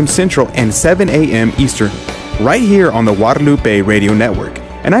 6 a.m. Central and 7 a.m. Eastern, right here on the Guadalupe Radio Network.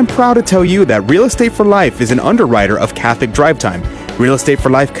 And I'm proud to tell you that Real Estate for Life is an underwriter of Catholic Drive Time. Real Estate for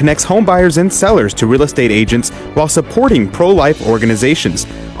Life connects home buyers and sellers to real estate agents while supporting pro-life organizations,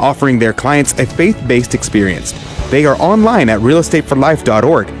 offering their clients a faith-based experience. They are online at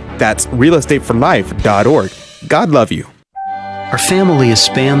realestateforlife.org. That's realestateforlife.org. God love you. Our family has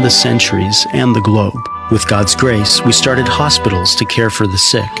spanned the centuries and the globe. With God's grace, we started hospitals to care for the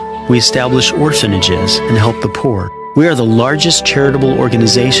sick. We established orphanages and helped the poor. We are the largest charitable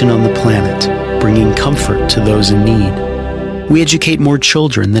organization on the planet, bringing comfort to those in need. We educate more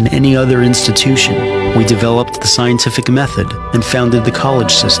children than any other institution. We developed the scientific method and founded the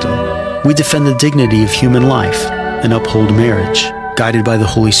college system. We defend the dignity of human life and uphold marriage. Guided by the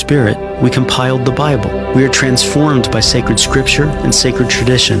Holy Spirit, we compiled the Bible. We are transformed by sacred scripture and sacred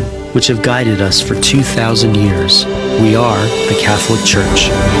tradition, which have guided us for 2,000 years. We are the Catholic Church.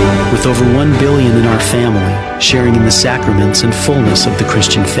 With over 1 billion in our family, sharing in the sacraments and fullness of the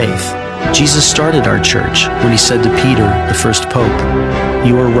Christian faith. Jesus started our church when he said to Peter, the first pope,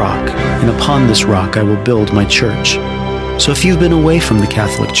 "You are rock, and upon this rock I will build my church." So if you've been away from the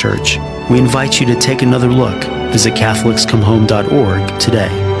Catholic Church, we invite you to take another look. Visit CatholicsComeHome.org today.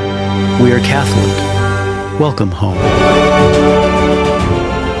 We are Catholic. Welcome home.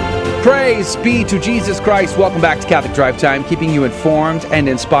 Praise be to Jesus Christ. Welcome back to Catholic Drive Time, keeping you informed and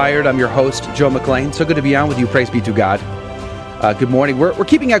inspired. I'm your host, Joe McLean. So good to be on with you. Praise be to God. Good morning. We're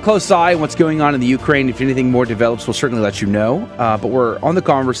keeping a close eye on what's going on in the Ukraine. If anything more develops, we'll certainly let you know. But we're on the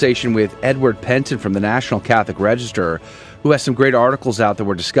conversation with Edward Pentin from the National Catholic Register, who has some great articles out that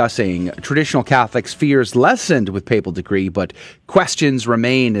we're discussing. Traditional Catholics' fears lessened with papal decree, but questions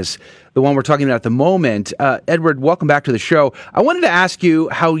remain, is the one we're talking about at the moment. Edward, welcome back to the show. I wanted to ask you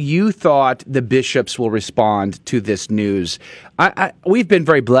how you thought the bishops will respond to this news. We've been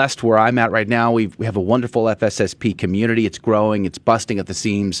very blessed where I'm at right now. We have a wonderful FSSP community. It's growing. It's busting at the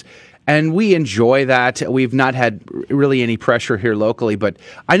seams. And we enjoy that. We've not had really any pressure here locally, but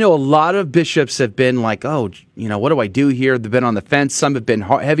I know a lot of bishops have been like, oh, what do I do here? They've been on the fence. Some have been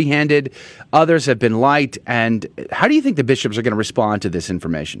heavy-handed. Others have been light. And how do you think the bishops are going to respond to this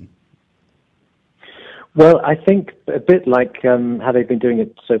information? Well, I think a bit like how they've been doing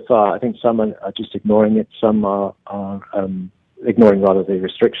it so far. I think some are just ignoring it. Some are ignoring, rather, the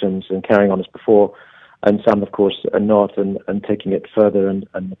restrictions and carrying on as before. And some, of course, are not and taking it further and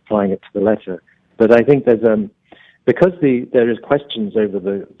applying it to the letter. But I think there's because there is questions over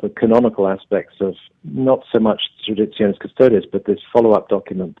the canonical aspects of not so much Traditionis Custodes, but this follow-up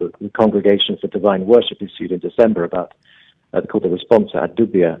document that the Congregation for Divine Worship issued in December about called the Responsa ad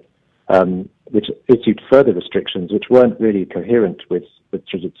Dubia, which issued further restrictions which weren't really coherent with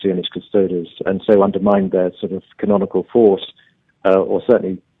Traditionis Custodes, and so undermined their sort of canonical force, or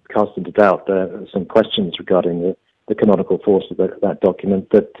certainly cast into doubt some questions regarding the canonical force of that document.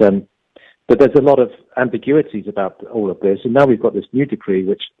 But there's a lot of ambiguities about all of this, and now we've got this new decree,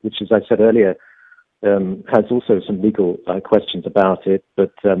 which as I said earlier, has also some legal questions about it,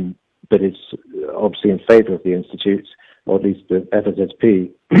 but is obviously in favour of the institutes, or at least the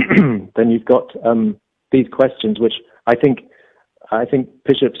FSSP. Then you've got these questions, which I think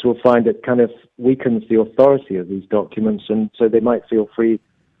bishops will find it kind of weakens the authority of these documents, and so they might feel free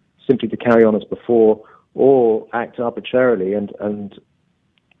simply to carry on as before, or act arbitrarily and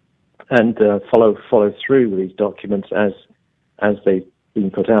follow through with these documents as they've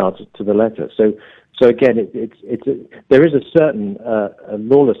been put out to the letter. So again, there is a certain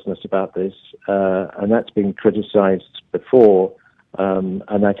lawlessness about this, and that's been criticised before. And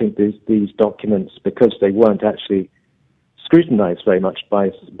I think these documents, because they weren't actually scrutinised very much by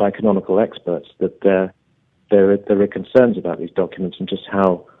canonical experts, that there are concerns about these documents and just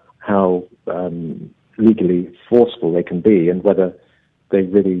how legally forceful they can be, and whether they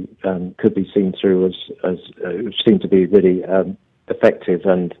really could be seen through as seem to be really effective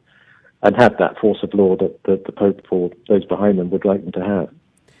and have that force of law that the Pope or those behind them would like them to have.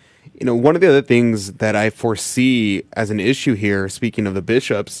 One of the other things that I foresee as an issue here, speaking of the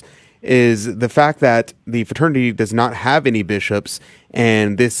bishops, is the fact that the fraternity does not have any bishops,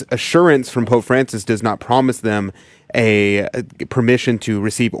 and this assurance from Pope Francis does not promise them a permission to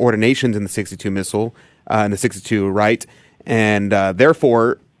receive ordinations in the 62 Missal, in the 62 Rite, and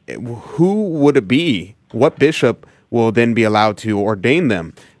therefore, who would it be? What bishop will then be allowed to ordain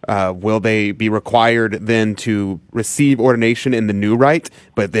them? Will they be required then to receive ordination in the new rite?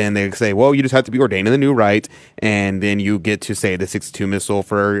 But then they say, well, you just have to be ordained in the new rite, and then you get to say the 62 Missal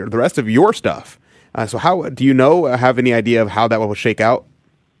for the rest of your stuff. So how do you have any idea of how that will shake out?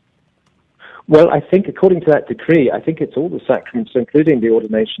 Well, I think according to that decree, I think it's all the sacraments, including the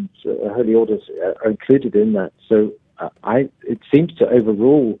ordinations, holy orders, are included in that. So it seems to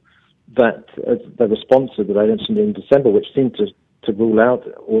overrule that the response that I mentioned in December, which seemed to rule out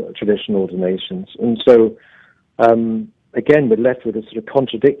traditional ordinations. And so, again, we're left with a sort of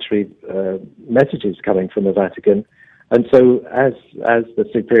contradictory messages coming from the Vatican. And so, as the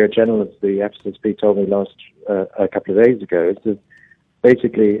Superior General of the FSSP told me a couple of days ago,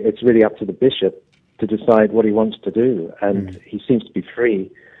 basically it's really up to the bishop to decide what he wants to do, and he seems to be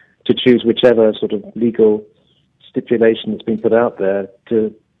free to choose whichever sort of legal stipulation that's been put out there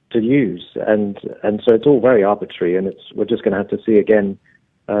to use, and so it's all very arbitrary, and we're just going to have to see again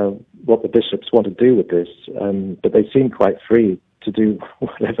what the bishops want to do with this, but they seem quite free to do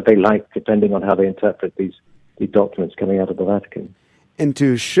whatever they like, depending on how they interpret these documents coming out of the Vatican. And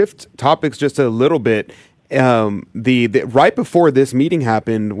to shift topics just a little bit, the right before this meeting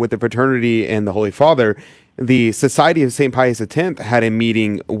happened with the fraternity and the Holy Father, the Society of St. Pius X had a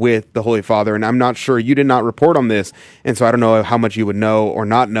meeting with the Holy Father, and I'm not sure, you did not report on this, and so I don't know how much you would know or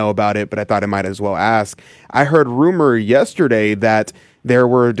not know about it, but I thought I might as well ask. I heard rumor yesterday that there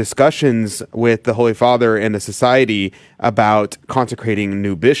were discussions with the Holy Father and the Society about consecrating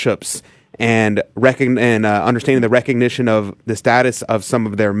new bishops, and understanding the recognition of the status of some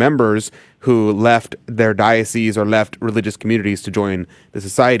of their members who left their diocese or left religious communities to join the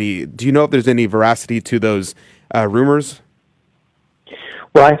society. Do you know if there's any veracity to those rumors?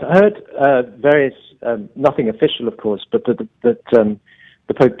 Well, I've heard various, nothing official, of course, but that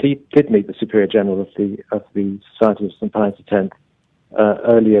the Pope did meet the Superior General of the Society of St. Pius X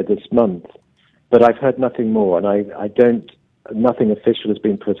earlier this month, but I've heard nothing more, and nothing official has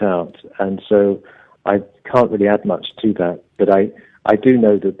been put out, and so I can't really add much to that. But I do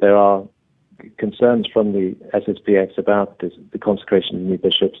know that there are concerns from the SSPX about the consecration of new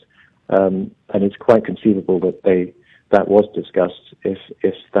bishops, and it's quite conceivable that was discussed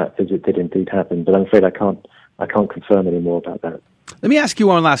if that visit did indeed happen. But I'm afraid I can't confirm any more about that. Let me ask you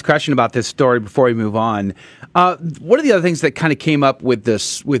one last question about this story before we move on. One of the other things that kind of came up with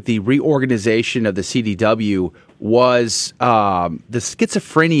the reorganization of the CDW was the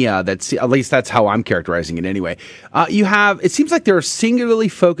schizophrenia. At least that's how I'm characterizing it anyway. It seems like they're singularly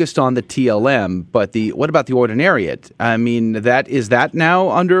focused on the TLM, but what about the ordinariate? I mean, is that now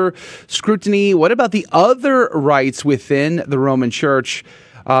under scrutiny? What about the other rites within the Roman Church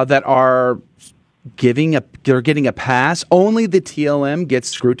that are they're getting a pass? Only the TLM gets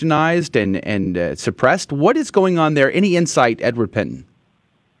scrutinized and suppressed. What is going on there? Any insight, Edward Penton?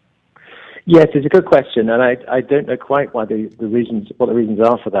 Yes, it's a good question, and I don't know quite what the reasons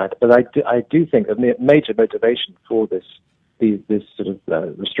are for that. But I do think a major motivation for this sort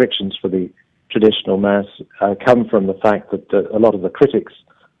of restrictions for the traditional Mass come from the fact that a lot of the critics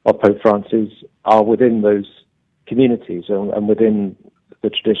of Pope Francis are within those communities and within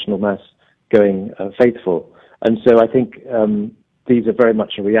the traditional Mass going faithful. And so I think these are very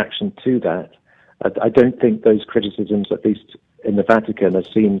much a reaction to that. I don't think those criticisms, at least in the Vatican, are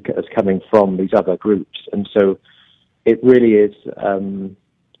seen as coming from these other groups. And so it really is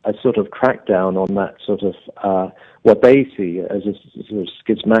a sort of crackdown on that sort of what they see as a sort of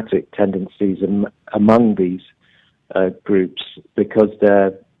schismatic tendencies among these groups, because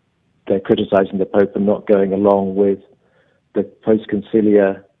they're criticizing the Pope and not going along with the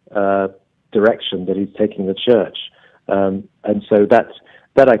post-conciliar direction that he's taking the Church. And so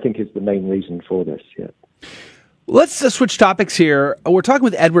that I think is the main reason for this, yeah. Let's switch topics here. We're talking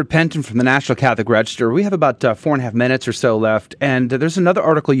with Edward Penton from the National Catholic Register. We have about 4.5 minutes or so left, and there's another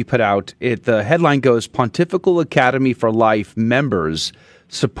article you put out. The headline goes, Pontifical Academy for Life members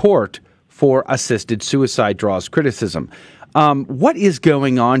support for assisted suicide draws criticism. What is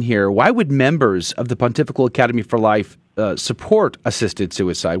going on here? Why would members of the Pontifical Academy for Life support assisted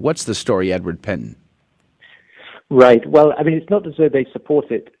suicide? What's the story, Edward Penton? Right. Well, I mean, it's not as though they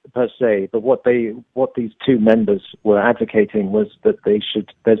support it per se, but what these two members were advocating was that they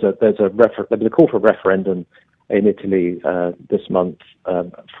should. There's a call for a referendum in Italy this month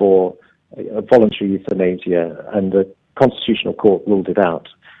for voluntary euthanasia, and the Constitutional Court ruled it out.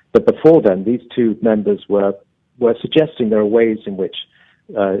 But before then, these two members were suggesting there are ways in which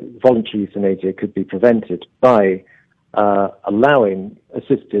voluntary euthanasia could be prevented by allowing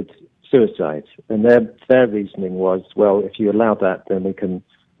assisted suicide, and their reasoning was, well, if you allow that, then we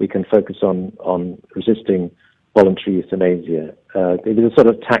can focus on resisting voluntary euthanasia. It was a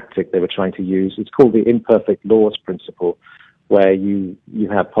sort of tactic they were trying to use. It's called the imperfect laws principle, where you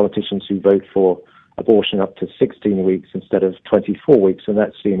have politicians who vote for abortion up to 16 weeks instead of 24 weeks, and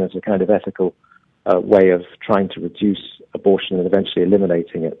that's seen as a kind of ethical way of trying to reduce abortion and eventually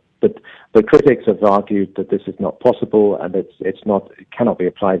eliminating it. But the critics have argued that this is not possible, and it cannot be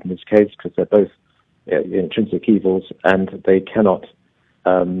applied in this case because they're both intrinsic evils, and they cannot.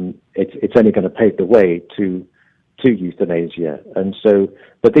 It's only going to pave the way to euthanasia. And so,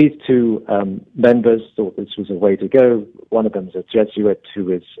 but these two members thought this was a way to go. One of them is a Jesuit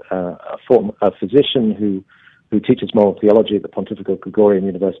who is a physician who teaches moral theology at the Pontifical Gregorian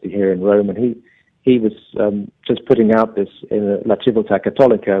University here in Rome, and he was just putting out this in La Civiltà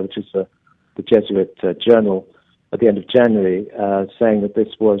Cattolica, which is the Jesuit journal, at the end of January, saying that this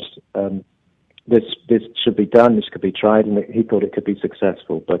was this should be done, this could be tried, and he thought it could be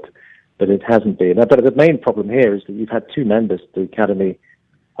successful, but it hasn't been. But the main problem here is that you've had two members of the Academy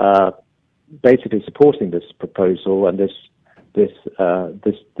basically supporting this proposal and this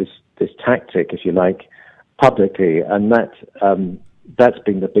tactic, if you like, publicly, and that's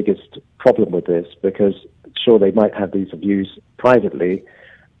been the biggest problem with this, because sure, they might have these views privately,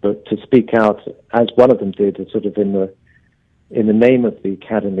 but to speak out, as one of them did, sort of in the name of the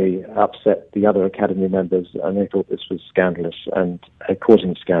Academy, upset the other Academy members, and they thought this was scandalous and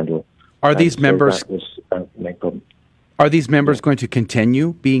causing scandal. Are these members? That was the main problem. Are these members going to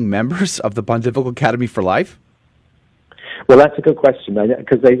continue being members of the Pontifical Academy for Life? Well, that's a good question,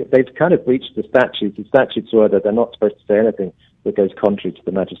 because they've kind of breached the statutes. The statutes were that they're not supposed to say anything that goes contrary to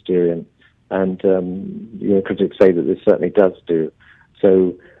the magisterium, and critics say that this certainly does do.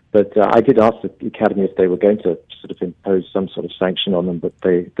 So, but I did ask the Academy if they were going to sort of impose some sort of sanction on them, but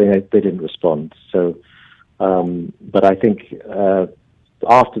they didn't respond. So, but I think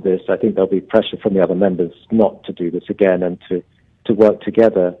after this, I think there'll be pressure from the other members not to do this again and to work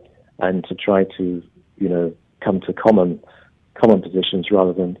together and to try to, come to common positions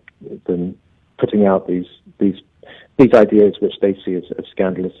rather than putting out these ideas which they see as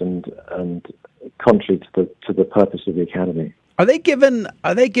scandalous and contrary to the purpose of the academy. Are they given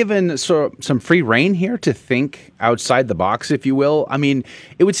some free rein here to think outside the box, if you will? I mean,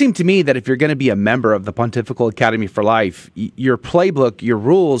 it would seem to me that if you're going to be a member of the Pontifical Academy for Life, your playbook, your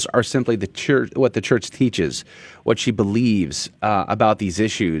rules are simply the church, what the church teaches, what she believes about these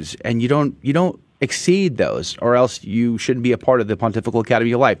issues, and you don't exceed those, or else you shouldn't be a part of the Pontifical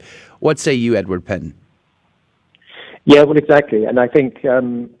Academy of Life. What say you, Edward Pentin? Yeah, well, exactly, and I think,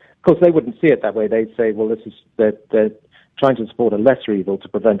 of course, they wouldn't see it that way. They'd say, well, they're trying to support a lesser evil to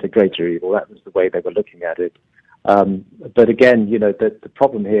prevent a greater evil. That was the way they were looking at it. But again, the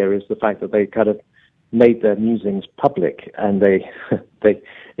problem here is the fact that they kind of made their musings public, and they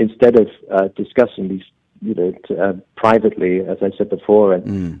instead of discussing these, privately, as I said before,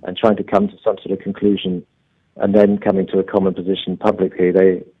 and trying to come to some sort of conclusion, and then coming to a common position publicly,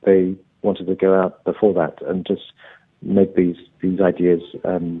 they wanted to go out before that and just make these ideas.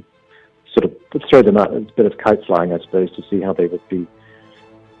 Sort of throw them out as a bit of kite flying, I suppose, to see how they would be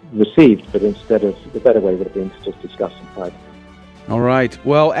received. But instead of, the better way would have been to just discuss them privately. All right.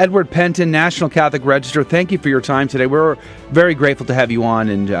 Well, Edward Pentin, National Catholic Register, thank you for your time today. We're very grateful to have you on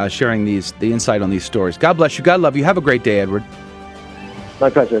and sharing the insight on these stories. God bless you. God love you. Have a great day, Edward. My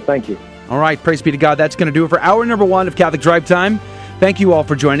pleasure. Thank you. All right. Praise be to God. That's going to do it for hour number 1 of Catholic Drive Time. Thank you all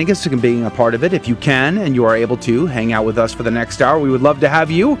for joining us and being a part of it. If you can and you are able to, hang out with us for the next hour. We would love to have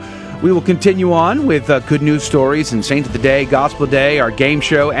you. We will continue on with good news stories and Saint of the Day, Gospel Day, our game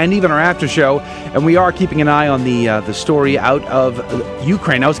show, and even our after show. And we are keeping an eye on the story out of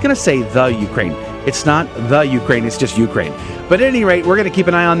Ukraine. I was going to say the Ukraine. It's not the Ukraine, it's just Ukraine. But at any rate, we're going to keep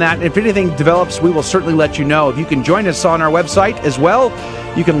an eye on that. And if anything develops, we will certainly let you know. If you can join us on our website as well,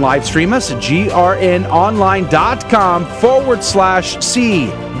 you can live stream us at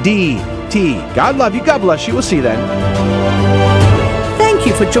grnonline.com/CDT. God love you. God bless you. We'll see you then. Thank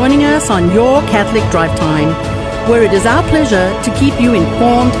you for joining us on Your Catholic Drive Time, where it is our pleasure to keep you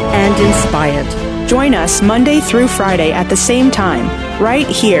informed and inspired. Join us Monday through Friday at the same time, right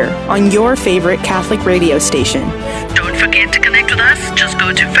here on your favorite Catholic radio station. Don't forget to connect with us. Just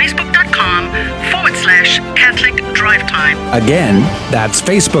go to facebook.com/Catholic Drive Time. Again, that's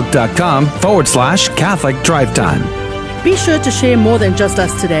facebook.com/Catholic Drive Time. Be sure to share more than just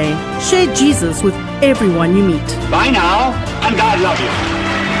us today. Share Jesus with everyone you meet. Bye now, and God love you.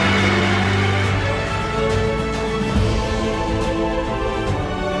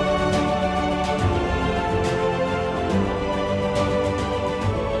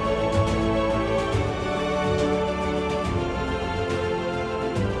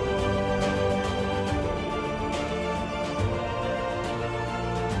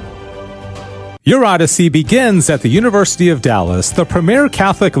 Your Odyssey begins at the University of Dallas, the premier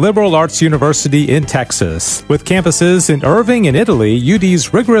Catholic liberal arts university in Texas. With campuses in Irving and Italy,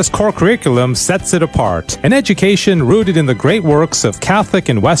 UD's rigorous core curriculum sets it apart. An education rooted in the great works of Catholic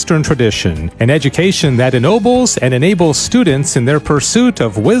and Western tradition. An education that ennobles and enables students in their pursuit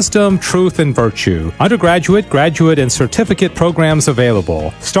of wisdom, truth, and virtue. Undergraduate, graduate, and certificate programs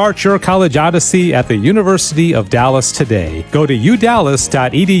available. Start your college odyssey at the University of Dallas today. Go to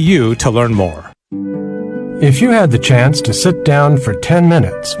udallas.edu to learn more. If you had the chance to sit down for 10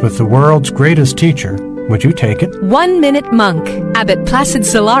 minutes with the world's greatest teacher, would you take it? 1 Minute Monk, Abbot Placid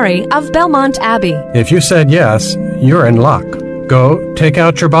Solari of Belmont Abbey. If you said yes, you're in luck. Go, take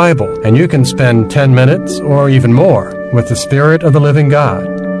out your Bible, and you can spend 10 minutes or even more with the Spirit of the living God.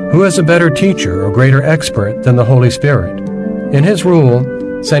 Who is a better teacher or greater expert than the Holy Spirit? In his rule,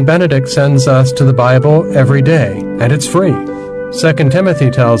 St. Benedict sends us to the Bible every day, and it's free. 2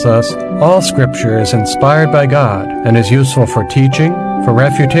 Timothy tells us, all Scripture is inspired by God and is useful for teaching, for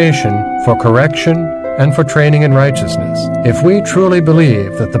refutation, for correction, and for training in righteousness. If we truly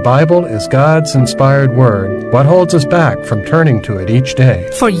believe that the Bible is God's inspired word, what holds us back from turning to it each day?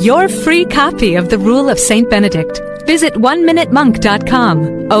 For your free copy of the Rule of St. Benedict, visit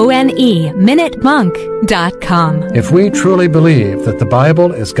oneminutemonk.com, O-N-E, minutemonk.com. If we truly believe that the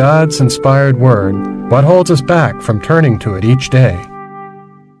Bible is God's inspired word, what holds us back from turning to it each day?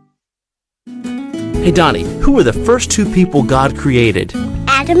 Hey Donnie, who were the first two people God created?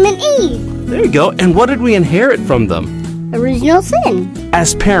 Adam and Eve. There you go. And what did we inherit from them? Original sin.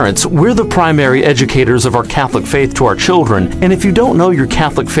 As parents, we're the primary educators of our Catholic faith to our children, and if you don't know your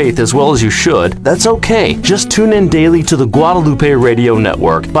Catholic faith as well as you should, that's okay. Just tune in daily to the Guadalupe Radio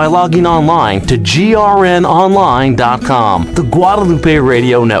Network by logging online to grnonline.com. The Guadalupe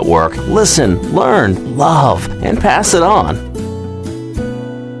Radio Network. Listen, learn, love, and pass it on.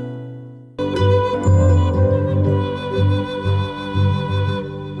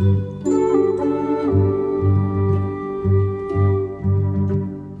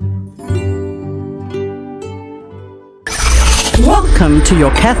 Welcome to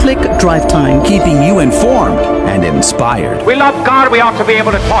your Catholic Drive Time, keeping you informed and inspired. We love God, we ought to be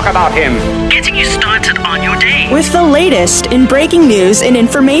able to talk about Him. Getting you started on your day. With the latest in breaking news and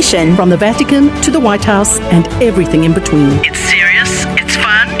information from the Vatican to the White House and everything in between. It's serious, it's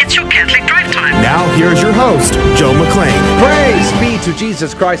fun, it's your Catholic Drive Time. Now, here's your host, Joe McClain. Praise be to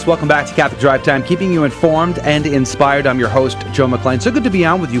Jesus Christ. Welcome back to Catholic Drive Time, keeping you informed and inspired. I'm your host, Joe McClain. So good to be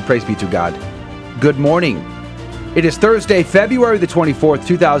on with you. Praise be to God. Good morning. It is Thursday, February the 24th,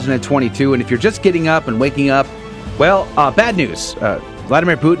 2022, and if you're just getting up and waking up, well, bad news.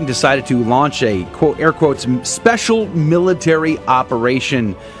 Vladimir Putin decided to launch a, quote, air quotes, special military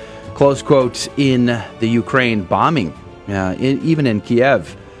operation, close quotes, in the Ukraine, bombing, even in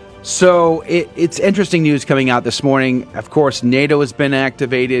Kiev. So it's interesting news coming out this morning. Of course, NATO has been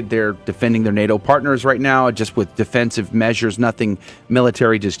activated. They're defending their NATO partners right now, just with defensive measures, nothing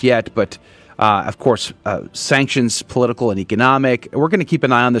military just yet, but of course, sanctions, political and economic. We're going to keep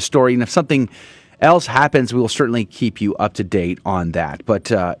an eye on the story, and if something else happens, we will certainly keep you up to date on that.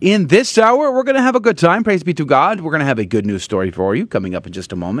 But in this hour, we're going to have a good time. Praise be to God. We're going to have a good news story for you coming up in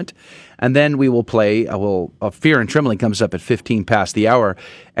just a moment. And then we will play, Fear and Trembling comes up at 15 past the hour.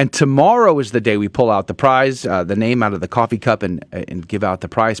 And tomorrow is the day we pull out the prize, the name out of the coffee cup and give out the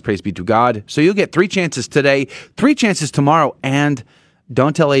prize. Praise be to God. So you'll get 3 chances today, 3 chances tomorrow, and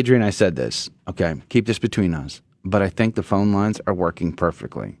don't tell Adrian I said this, okay? Keep this between us. But I think the phone lines are working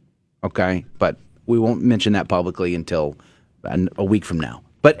perfectly, okay? But we won't mention that publicly until a week from now.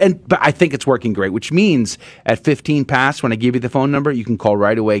 But I think it's working great, which means at 15 past, when I give you the phone number, you can call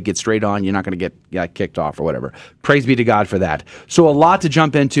right away, get straight on. You're not going to get kicked off or whatever. Praise be to God for that. So a lot to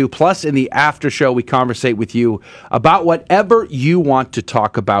jump into. Plus, in the after show, we conversate with you about whatever you want to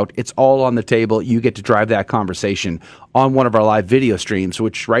talk about. It's all on the table. You get to drive that conversation on one of our live video streams,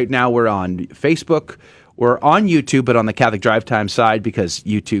 which right now we're on Facebook. We're on YouTube, but on the Catholic Drive Time side because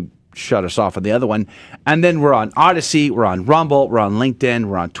YouTube shut us off on the other one. And then we're on Odyssey, we're on Rumble, we're on LinkedIn,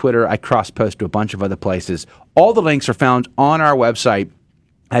 we're on Twitter. I cross-post to a bunch of other places. All the links are found on our website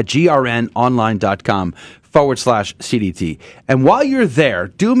at grnonline.com/CDT. And while you're there,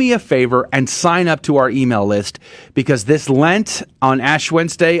 do me a favor and sign up to our email list, because this Lent on Ash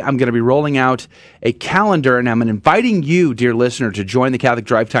Wednesday, I'm going to be rolling out a calendar, and I'm inviting you, dear listener, to join the Catholic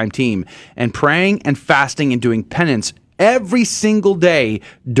Drive Time team and praying and fasting and doing penance every single day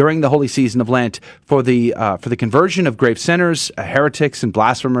during the holy season of Lent for the conversion of grave sinners, heretics, and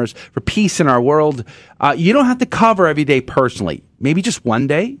blasphemers, for peace in our world. You don't have to cover every day personally. Maybe just one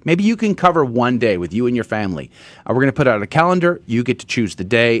day. Maybe you can cover one day with you and your family. We're going to put out a calendar. You get to choose the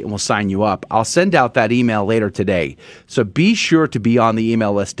day, and we'll sign you up. I'll send out that email later today. So be sure to be on the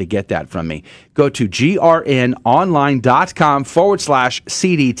email list to get that from me. Go to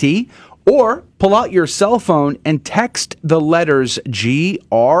grnonline.com/CDT. Or pull out your cell phone and text the letters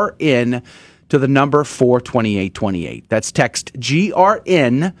GRN to the number 42828. That's text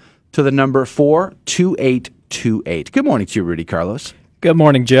GRN to the number 42828. Good morning to you, Rudy Carlos. Good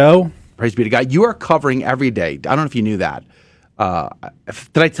morning, Joe. Praise be to God. You are covering every day. I don't know if you knew that.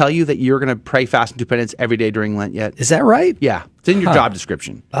 Did I tell you that you're going to pray, fast, and do penance every day during Lent yet? Is that right? Yeah. It's in your job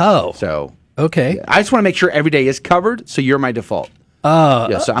description. Oh. So, okay. I just want to make sure every day is covered, so you're my default. So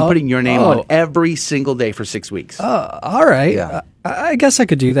I'm putting your name on every single day for 6 weeks. All right. Yeah. I guess I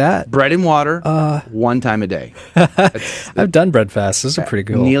could do that. Bread and water, one time a day. I've done bread fasts. Those are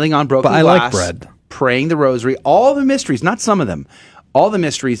pretty cool. Kneeling on broken glass. But I like bread. Praying the rosary. All the mysteries, not some of them. All the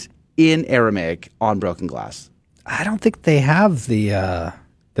mysteries in Aramaic on broken glass. I don't think they have the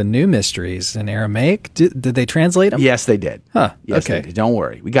new mysteries in Aramaic. Did they translate them? Yes, they did. Huh. Yes, okay. They did. Don't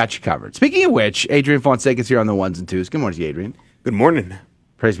worry. We got you covered. Speaking of which, Adrian Fonseca's here on the ones and twos. Good morning to you, Adrian. Good morning.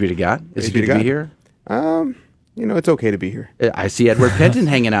 Praise be to God. Is it good to be here? It's okay to be here. I see Edward Penton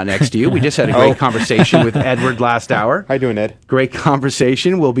hanging out next to you. We just had a great conversation with Edward last hour. How you doing, Ed? Great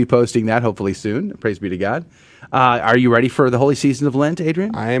conversation. We'll be posting that hopefully soon. Praise be to God. Are you ready for the holy season of Lent,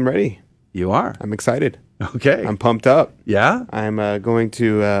 Adrian? I am ready. You are? I'm excited. Okay. I'm pumped up. Yeah? I'm going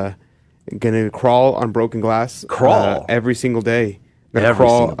to crawl on broken glass. Crawl? Every single day. I'm going to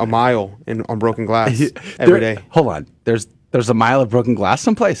crawl a mile on broken glass every day. Hold on. There's a mile of broken glass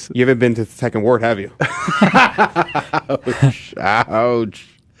someplace? You haven't been to the Second Ward, have you? Ouch.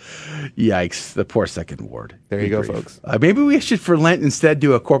 Yikes. The poor Second Ward. There you go, folks. Maybe we should, for Lent, instead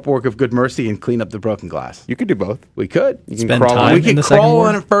do a corporal work of good mercy and clean up the broken glass. You could do both. We could. You can crawl on it. We could crawl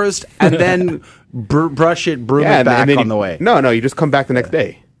on it first and then brush it, broom it back on the way. No, you just come back the next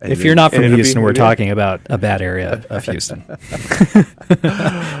day. If you're not from Houston, we're talking about a bad area of Houston.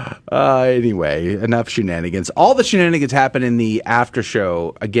 Anyway, enough shenanigans. All the shenanigans happen in the after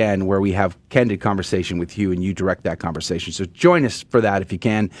show, again, where we have candid conversation with you and you direct that conversation. So join us for that if you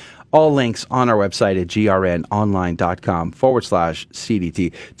can. All links on our website at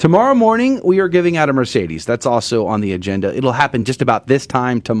grnonline.com/CDT. Tomorrow morning, we are giving out a Mercedes. That's also on the agenda. It'll happen just about this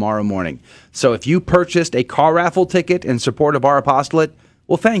time tomorrow morning. So if you purchased a car raffle ticket in support of our apostolate,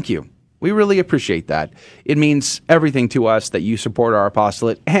 well, thank you. We really appreciate that. It means everything to us that you support our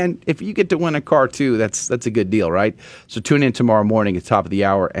apostolate. And if you get to win a car too, that's a good deal, right? So tune in tomorrow morning at the top of the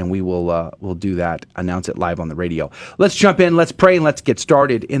hour, and we will we'll do that, announce it live on the radio. Let's jump in, let's pray, and let's get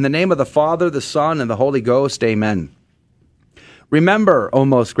started. In the name of the Father, the Son, and the Holy Ghost, amen. Remember, O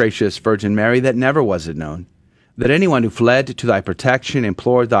most gracious Virgin Mary, that never was it known that anyone who fled to thy protection,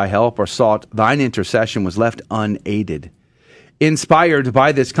 implored thy help, or sought thine intercession was left unaided. Inspired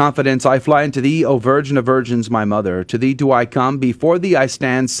by this confidence, I fly unto thee, O Virgin of Virgins, my mother. To thee do I come, before thee I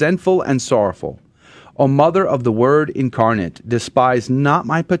stand, sinful and sorrowful. O Mother of the Word incarnate, despise not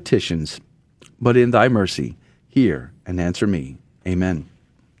my petitions, but in thy mercy hear and answer me. Amen. In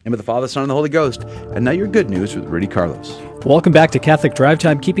the name of the Father, Son, and the Holy Ghost. And now your good news with Rudy Carlos. Welcome back to Catholic Drive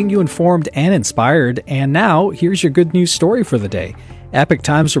Time, keeping you informed and inspired. And now, here's your good news story for the day. Epoch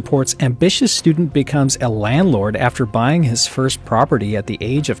Times reports ambitious student becomes a landlord after buying his first property at the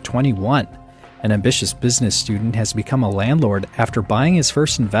age of 21. An ambitious business student has become a landlord after buying his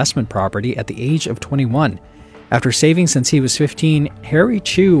first investment property at the age of 21. After saving since he was 15, Harry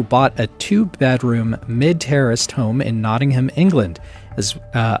Chu bought a 2-bedroom mid-terraced home in Nottingham, England, as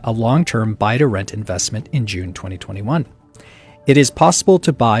a long-term buy-to-rent investment in June 2021. It is possible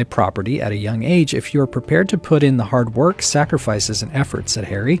to buy property at a young age if you are prepared to put in the hard work, sacrifices, and effort, said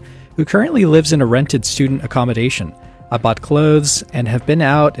Harry, who currently lives in a rented student accommodation. I bought clothes and have been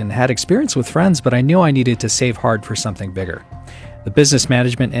out and had experience with friends, but I knew I needed to save hard for something bigger. The business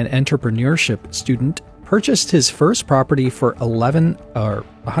management and entrepreneurship student purchased his first property for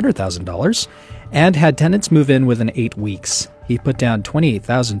 $100,000 and had tenants move in within 8 weeks. He put down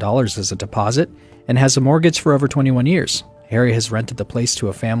 $28,000 as a deposit and has a mortgage for over 21 years. Harry has rented the place to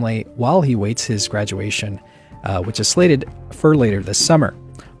a family while he waits his graduation, which is slated for later this summer.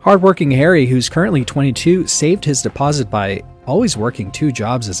 Hardworking Harry, who's currently 22, saved his deposit by always working 2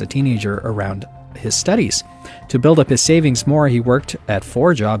 jobs as a teenager around his studies. To build up his savings more, he worked at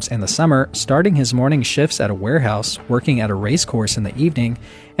 4 jobs in the summer, starting his morning shifts at a warehouse, working at a race course in the evening,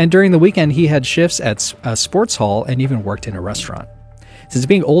 and during the weekend he had shifts at a sports hall and even worked in a restaurant. Since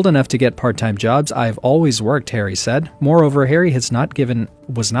being old enough to get part-time jobs, I've always worked, Harry said. Moreover, Harry was not given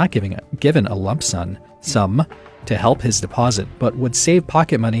a lump sum to help his deposit, but would save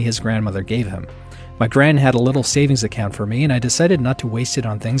pocket money his grandmother gave him. My gran had a little savings account for me, and I decided not to waste it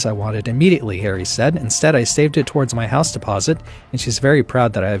on things I wanted immediately, Harry said. Instead, I saved it towards my house deposit, and she's very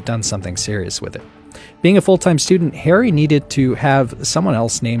proud that I have done something serious with it. Being a full-time student, Harry needed to have someone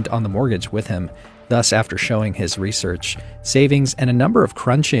else named on the mortgage with him. Thus, after showing his research, savings, and a number of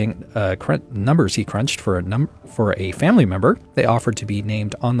numbers he crunched for a family member, they offered to be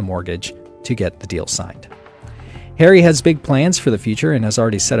named on the mortgage to get the deal signed. Harry has big plans for the future and has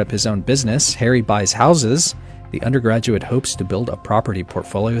already set up his own business. Harry buys houses. The undergraduate hopes to build a property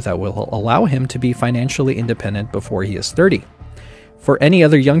portfolio that will allow him to be financially independent before he is 30. For any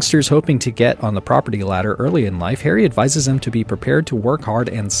other youngsters hoping to get on the property ladder early in life, Harry advises them to be prepared to work hard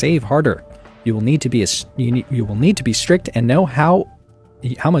and save harder. You will need to be strict and know how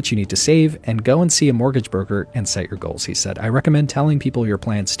much you need to save, and go and see a mortgage broker and set your goals, he said. I recommend telling people your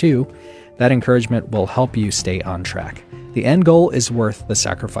plans too. That encouragement will help you stay on track. The end goal is worth the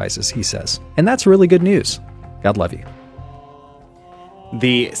sacrifices, he says. And that's really good news. God love you.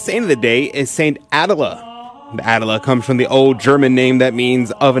 The saint of the day is Saint Attila. Attila comes from the old German name that means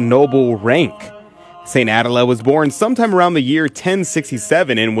of a noble rank. Saint Attila was born sometime around the year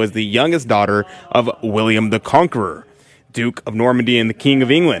 1067 and was the youngest daughter of William the Conqueror, Duke of Normandy and the King of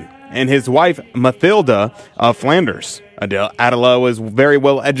England, and his wife Mathilda of Flanders. Attila was very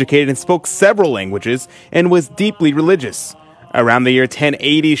well educated and spoke several languages and was deeply religious. Around the year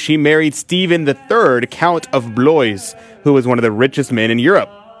 1080, she married Stephen III, Count of Blois, who was one of the richest men in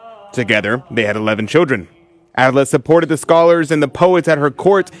Europe. Together, they had 11 children. Attila supported the scholars and the poets at her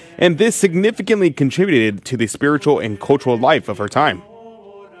court, and this significantly contributed to the spiritual and cultural life of her time.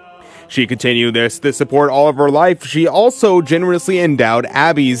 She continued this support all of her life. She also generously endowed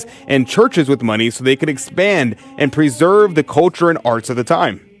abbeys and churches with money so they could expand and preserve the culture and arts of the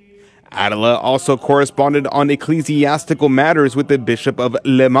time. Attila also corresponded on ecclesiastical matters with the Bishop of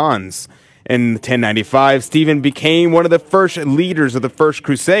Le Mans, In 1095, Stephen became one of the first leaders of the First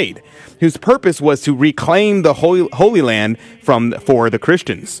Crusade, whose purpose was to reclaim the Holy Land for the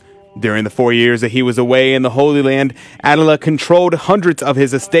Christians. During the 4 years that he was away in the Holy Land, Attila controlled hundreds of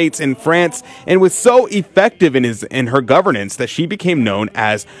his estates in France and was so effective in her governance that she became known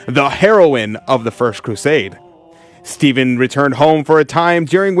as the heroine of the First Crusade. Stephen returned home for a time,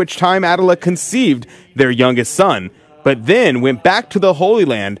 during which time Attila conceived their youngest son, but then went back to the Holy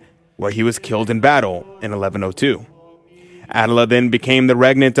Land, where he was killed in battle in 1102. Attila then became the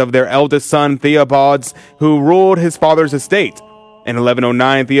regnant of their eldest son, Theobods, who ruled his father's estate. In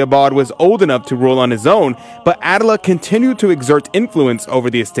 1109, Theobald was old enough to rule on his own, but Attila continued to exert influence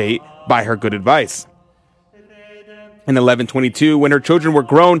over the estate by her good advice. In 1122, when her children were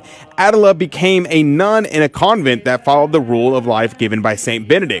grown, Attila became a nun in a convent that followed the rule of life given by Saint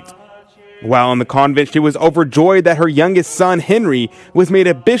Benedict. While in the convent, she was overjoyed that her youngest son, Henry, was made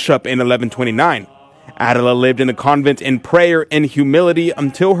a bishop in 1129. Attila lived in the convent in prayer and humility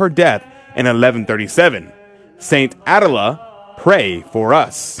until her death in 1137. Saint Attila, pray for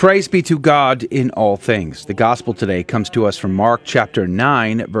us. Praise be to God in all things. The gospel today comes to us from Mark chapter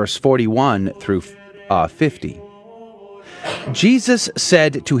 9, verse 41 through 50. Jesus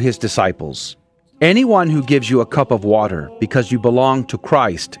said to his disciples, "Anyone who gives you a cup of water because you belong to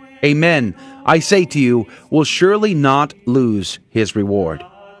Christ, amen, I say to you, will surely not lose his reward.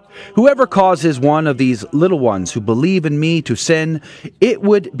 Whoever causes one of these little ones who believe in me to sin, it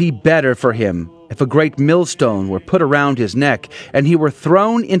would be better for him if a great millstone were put around his neck and he were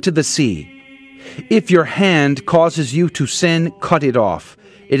thrown into the sea. If your hand causes you to sin, cut it off.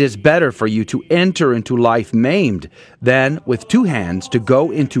 It is better for you to enter into life maimed than with two hands to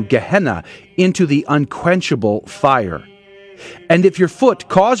go into Gehenna, into the unquenchable fire. And if your foot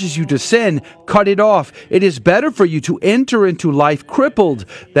causes you to sin, cut it off. It is better for you to enter into life crippled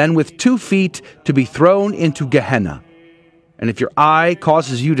than with 2 feet to be thrown into Gehenna. And if your eye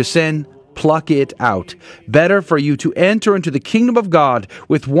causes you to sin, pluck it out. Better for you to enter into the kingdom of God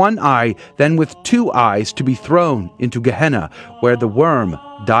with 1 eye than with 2 eyes to be thrown into Gehenna, where the worm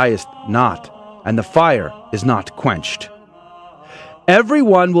dieth not, and the fire is not quenched.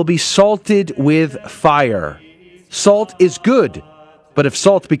 Everyone will be salted with fire. Salt is good, but if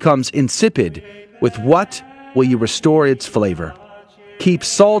salt becomes insipid, with what will you restore its flavor? Keep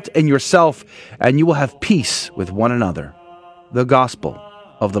salt in yourself, and you will have peace with one another." The Gospel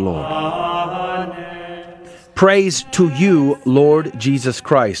of the Lord. Praise to you, Lord Jesus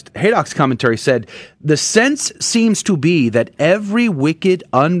Christ. Haydock's commentary said, "The sense seems to be that every wicked,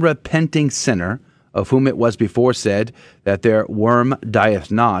 unrepenting sinner, of whom it was before said that their worm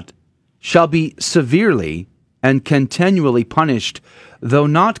dieth not, shall be severely and continually punished, though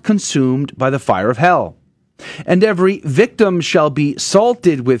not consumed by the fire of hell. And every victim shall be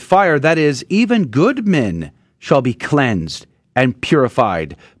salted with fire, that is, even good men shall be cleansed and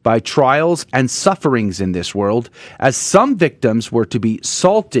purified by trials and sufferings in this world, as some victims were to be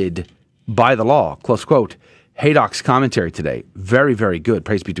salted by the law." Close quote. Haydock's commentary today. Very, very good.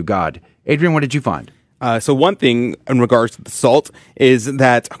 Praise be to God. Adrian, what did you find? So one thing in regards to the salt is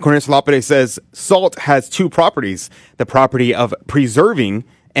that Cornelius Lapide says salt has 2 properties, the property of preserving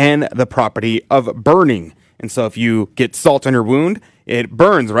and the property of burning. And so if you get salt on your wound, it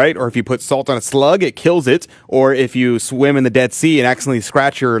burns, right? Or if you put salt on a slug, it kills it. Or if you swim in the Dead Sea and accidentally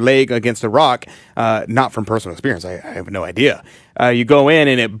scratch your leg against a rock, not from personal experience, I have no idea. You go in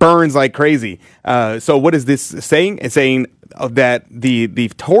and it burns like crazy. So what is this saying? It's saying that the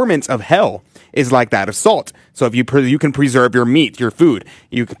torments of hell is like that of salt. So if you can preserve your meat, your food,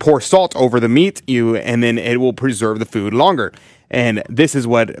 you can pour salt over the meat, and then it will preserve the food longer. And this is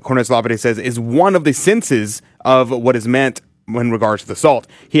what Cornelius Lapide says is one of the senses of what is meant in regards to the salt.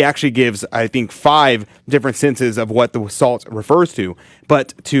 He actually gives, I think, 5 different senses of what the salt refers to.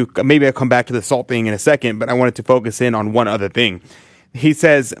 But maybe I'll come back to the salt thing in a second, but I wanted to focus in on one other thing. He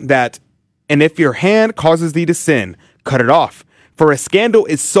says that, "And if your hand causes thee to sin, cut it off. For a scandal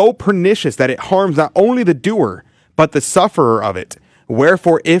is so pernicious that it harms not only the doer, but the sufferer of it.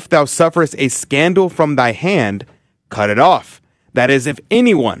 Wherefore, if thou sufferest a scandal from thy hand, cut it off. That is, if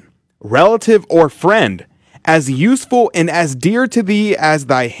anyone, relative or friend, as useful and as dear to thee as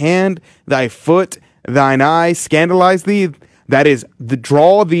thy hand, thy foot, thine eye, scandalize thee, that is,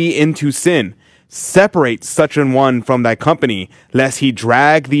 draw thee into sin, separate such an one from thy company, lest he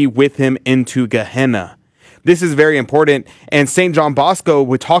drag thee with him into Gehenna." This is very important, and St. John Bosco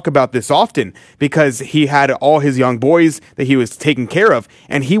would talk about this often because he had all his young boys that he was taking care of,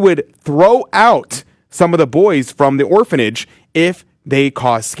 and he would throw out some of the boys from the orphanage if they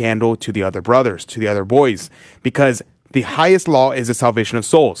caused scandal to the other brothers, to the other boys, because the highest law is the salvation of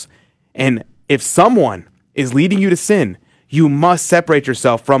souls. And if someone is leading you to sin, you must separate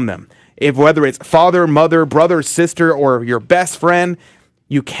yourself from them. If whether it's father, mother, brother, sister, or your best friend,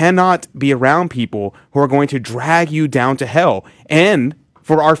 you cannot be around people who are going to drag you down to hell. And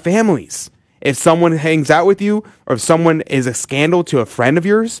for our families, if someone hangs out with you, or if someone is a scandal to a friend of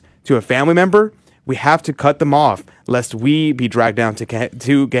yours, to a family member, we have to cut them off, lest we be dragged down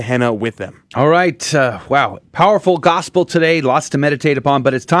to Gehenna with them. All right. Wow. Powerful gospel today. Lots to meditate upon.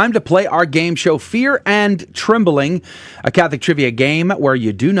 But it's time to play our game show, Fear and Trembling, a Catholic trivia game where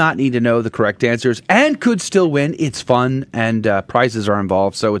you do not need to know the correct answers and could still win. It's fun and prizes are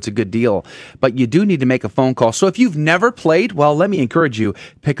involved, so it's a good deal. But you do need to make a phone call. So if you've never played, well, let me encourage you.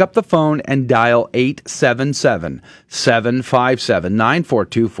 Pick up the phone and dial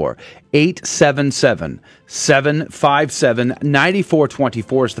 877-757-9424.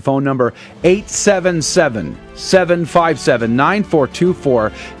 877-757-9424 is the phone number.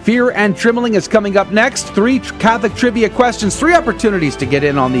 877-757-9424. Fear and Trembling is coming up next. 3 Catholic trivia questions, 3 opportunities to get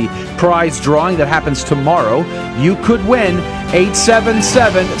in on the prize drawing that happens tomorrow. You could win.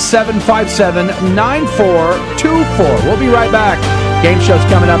 877-757-9424. We'll be right back. Game show's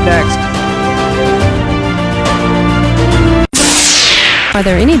coming up next. Are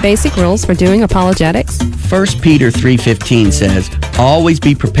there any basic rules for doing apologetics? 1 Peter 3:15 says, always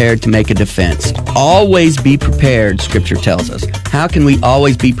be prepared to make a defense. Always be prepared, Scripture tells us. How can we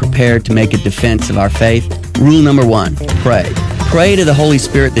always be prepared to make a defense of our faith? Rule number 1, pray. Pray to the Holy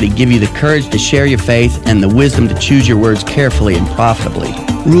Spirit that He give you the courage to share your faith and the wisdom to choose your words carefully and profitably.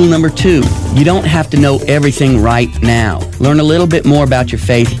 Rule number 2, you don't have to know everything right now. Learn a little bit more about your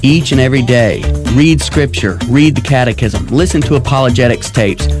faith each and every day. Read Scripture, read the Catechism, listen to apologetics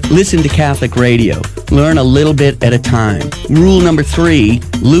tapes, listen to Catholic radio. Learn a little bit at a time. Rule number 3,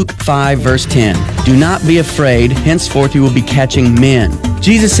 Luke 5 verse 10. Do not be afraid, henceforth you will be catching men.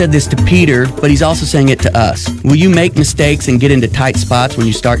 Jesus said this to Peter, but He's also saying it to us. Will you make mistakes and get into tight spots when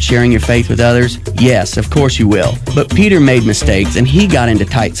you start sharing your faith with others? Yes, of course you will. But Peter made mistakes and he got into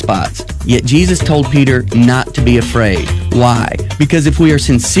tight spots. Yet Jesus told Peter not to be afraid. Why? Because if we are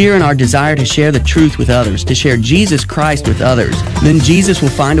sincere in our desire to share the truth with others, to share Jesus Christ with others, then Jesus will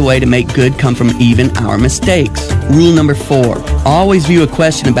find a way to make good come from even our mistakes. Rule number 4, always view a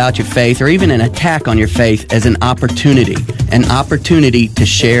question about your faith or even an attack on your faith as an opportunity to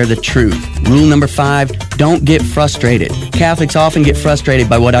share the truth. Rule number 5, don't get frustrated. Catholics often get frustrated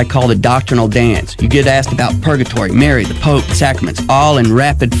by what I call the doctrinal dance. You get asked about purgatory, Mary, the Pope, the sacraments, all in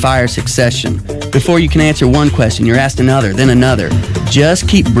rapid fire succession. Before you can answer one question, you're asked another, then another. Just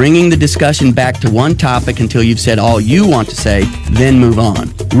keep bringing the discussion back to one topic until you've said all you want to say, then move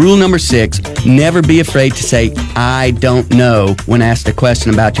on. Rule number 6, never be afraid to say, I don't know, when asked a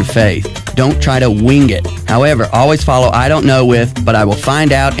question about your faith. Don't try to wing it. However, always follow I don't know with, but I will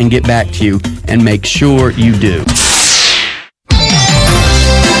find out and get back to you, and make sure you do.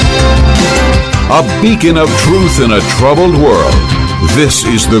 A beacon of truth in a troubled world. This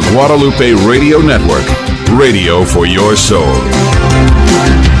is the Guadalupe Radio Network, radio for your soul.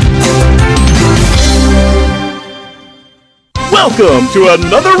 Welcome to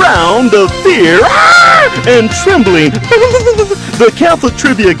another round of Fear and Trembling, the Catholic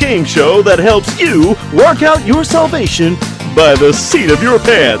trivia game show that helps you work out your salvation by the seat of your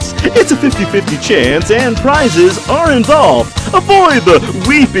pants. It's a 50-50 chance and prizes are involved. Avoid the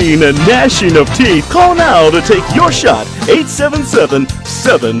weeping and gnashing of teeth. Call now to take your shot.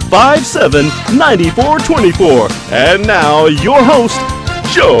 877-757-9424. And now, your host,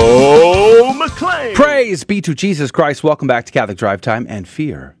 Joe McClain. Praise be to Jesus Christ. Welcome back to Catholic Drive Time and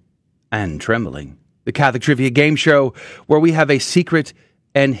Fear and Trembling, the Catholic trivia game show where we have a secret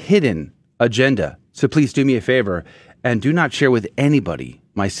and hidden agenda. So please do me a favor and do not share with anybody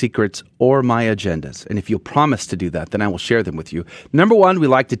my secrets or my agendas. And if you'll promise to do that, then I will share them with you. Number 1, we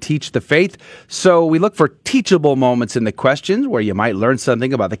like to teach the faith. So we look for teachable moments in the questions where you might learn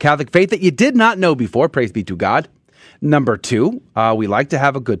something about the Catholic faith that you did not know before. Praise be to God. Number 2, we like to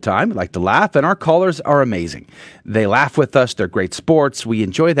have a good time. We like to laugh, and our callers are amazing. They laugh with us. They're great sports. We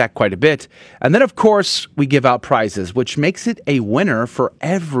enjoy that quite a bit. And then, of course, we give out prizes, which makes it a winner for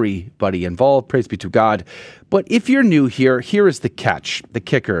everybody involved. Praise be to God. But if you're new here, here is the catch, the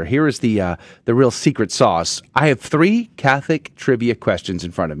kicker. Here is the real secret sauce. I have 3 Catholic trivia questions in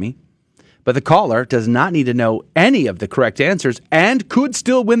front of me. But the caller does not need to know any of the correct answers and could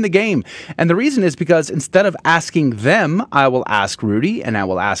still win the game. And the reason is because instead of asking them, I will ask Rudy and I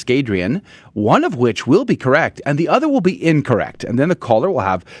will ask Adrian, one of which will be correct and the other will be incorrect. And then the caller will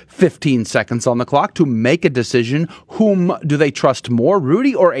have 15 seconds on the clock to make a decision. Whom do they trust more,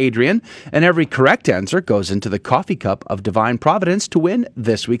 Rudy or Adrian? And every correct answer goes into the coffee cup of Divine Providence to win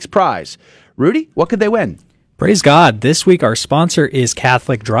this week's prize. Rudy, what could they win? Praise God. This week, our sponsor is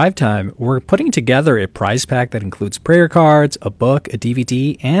Catholic Drive Time. We're putting together a prize pack that includes prayer cards, a book, a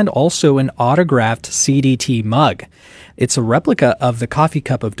DVD, and also an autographed CDT mug. It's a replica of the coffee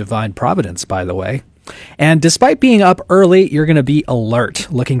cup of Divine Providence, by the way. And despite being up early, you're going to be alert,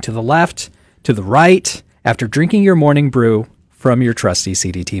 looking to the left, to the right, after drinking your morning brew from your trusty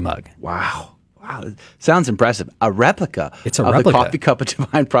CDT mug. Wow. Wow, sounds impressive. A replica. It's a of replica. The coffee cup of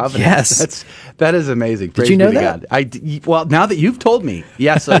Divine Providence. Yes, that is amazing. Did you know that? God. Well, now that you've told me,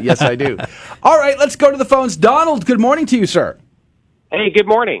 yes, yes, I do. All right, let's go to the phones. Donald, good morning to you, sir. Hey, good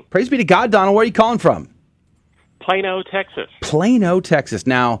morning. Praise be to God, Donald. Where are you calling from? Plano, Texas. Plano, Texas.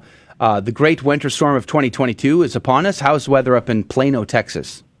 Now, the great winter storm of 2022 is upon us. How's the weather up in Plano,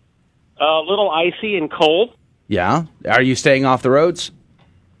 Texas? A little icy and cold. Yeah. Are you staying off the roads?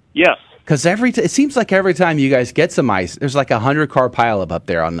 Yes. Because it seems like every time you guys get some ice, there's like 100-car pileup up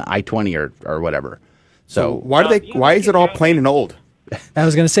there on the I-20 or whatever. So why is it all plain and old? I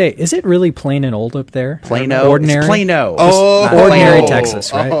was going to say, is it really plain and old up there? Plano. Ordinary? It's Plano. Ordinary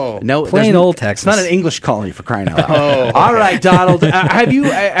Texas, right? No, plain old Texas. It's not an English colony, for crying out loud. All right, Donald.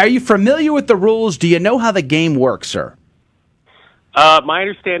 Are you familiar with the rules? Do you know how the game works, sir? My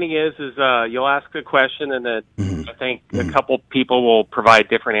understanding is you'll ask a question, and then I think a couple people will provide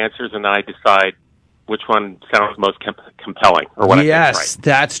different answers, and I decide which one sounds most compelling or what I think is right.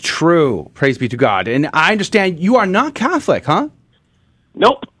 That's true. Praise be to God. And I understand you are not Catholic, huh?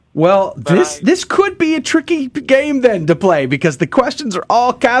 Nope. Well, this could be a tricky game then to play because the questions are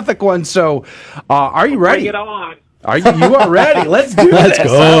all Catholic ones. So, are you ready? Bring it on. You are ready. Let's do Let's this.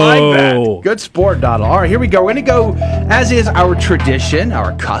 go. I like that. Good sport, Donald. All right, here we go. We're going to go, as is our tradition,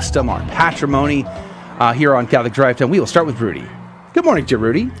 our custom, our patrimony here on Catholic Drive Time. We will start with Rudy. Good morning to you,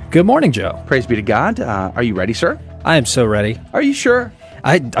 Rudy. Good morning, Joe. Praise be to God. Are you ready, sir? I am so ready. Are you sure?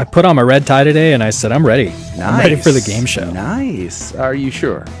 I put on my red tie today, and I said, I'm ready. Nice. I'm ready for the game show. Nice. Are you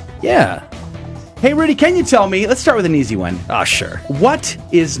sure? Yeah. Hey, Rudy, can you tell me, let's start with an easy one. Sure. What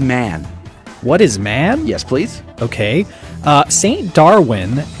is man? What is man? Yes, please. Okay. St.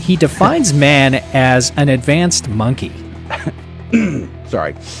 Darwin, he defines man as an advanced monkey.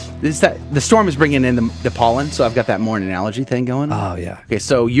 Sorry. The storm is bringing in the pollen, so I've got that more an analogy thing going. Oh, yeah. Okay,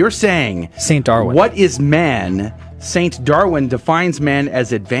 so you're saying... St. Darwin. What is man? St. Darwin defines man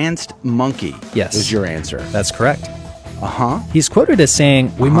as advanced monkey. Yes. Is your answer. That's correct. Uh-huh. He's quoted as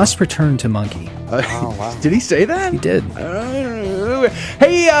saying, we must return to monkey. Oh, wow. Did he say that? He did.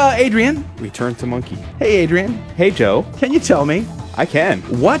 Hey, Adrian. Return to monkey. Hey, Adrian. Hey, Joe. Can you tell me? I can.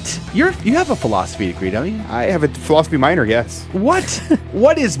 What? You have a philosophy degree, don't you? I have a philosophy minor, yes. What?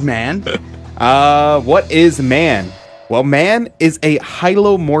 What is man? What is man? Well, man is a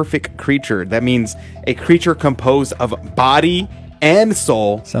hylomorphic creature. That means a creature composed of body and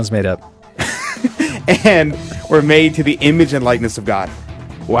soul. Sounds made up. And we're made to the image and likeness of God.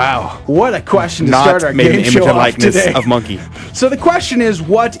 Wow. What a question to Not start our made in game the show image and off likeness today. of monkey. So the question is,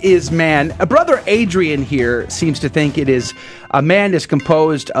 what is man? Brother Adrian here seems to think it is a man is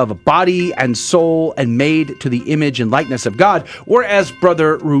composed of a body and soul and made to the image and likeness of God, whereas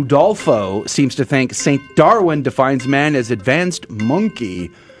Brother Rudolfo seems to think St. Darwin defines man as advanced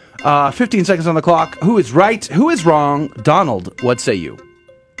monkey. 15 seconds on the clock. Who is right? Who is wrong? Donald, what say you?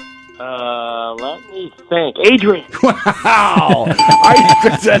 Let me think. Adrian. Wow.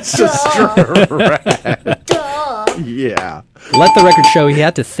 That's just correct. Yeah. Let the record show he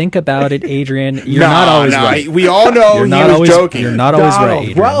had to think about it, Adrian. You're not always right. We all know he was joking. You're not always Donald, right,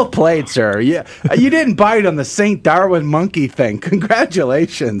 Adrian. Well played, sir. Yeah, you didn't bite on the St. Darwin monkey thing.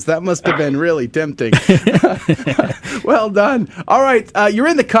 Congratulations. That must have been really tempting. Well done. All right. You're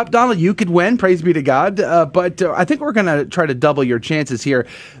in the cup, Donald. You could win. Praise be to God. But I think we're going to try to double your chances here.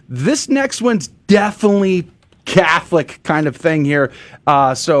 This next one's definitely Catholic kind of thing here.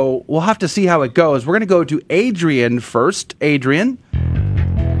 So we'll have to see how it goes. We're going to go to Adrian first. Adrian.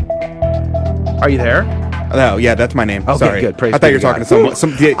 Are you there? Oh, yeah, that's my name. Okay, Sorry. good. Praise I thought you were be to talking to God.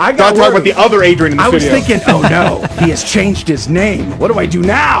 someone. I Don't got talk worried. about the other Adrian in the I was studio. thinking, oh no, he has changed his name. What do I do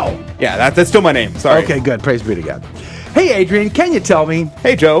now? Yeah, that's still my name. Sorry. Okay, good. Praise be to God. Hey, Adrian, can you tell me?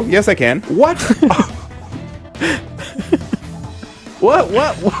 Hey, Joe. Yes, I can. What?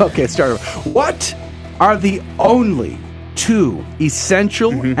 What? Okay, start over. What are the only 2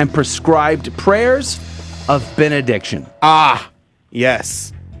 essential and prescribed prayers of benediction?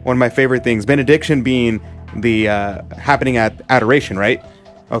 Yes. One of my favorite things. Benediction being the happening at adoration, right?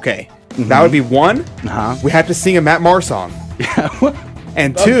 Okay. That would be 1. We have to sing a Matt Maher song.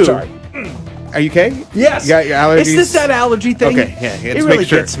 And 2. sorry. Are you okay? Yes. You got your allergies? Is this that allergy thing? Okay, yeah. It just really make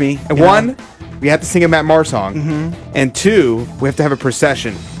sure. gets me. And you 1, know? we have to sing a Matt Maher song. And 2, we have to have a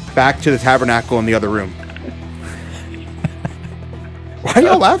procession back to the tabernacle in the other room. Why are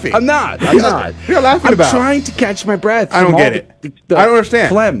y'all laughing? I'm not. What are you laughing about? I'm trying to catch my breath. I don't from get all it. the I don't understand.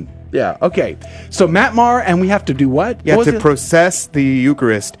 Phlegm. Yeah. Okay. So Matt Maher, and we have to do what? You What have was to it? process the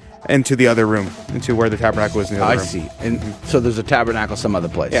Eucharist into the other room, into where the tabernacle is in the other I room. see. And so there's a tabernacle some other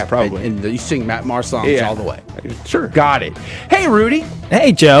place. Yeah, probably. And you sing Matt Maher songs Yeah. all the way. Sure. Got it. Hey, Rudy.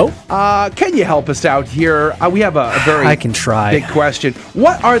 Hey, Joe. Can you help us out here? We have a very I can try. big question.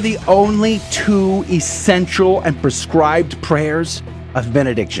 What are the only 2 essential and prescribed prayers of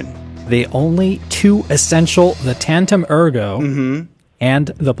benediction? The only 2 essential, the Tantum Ergo and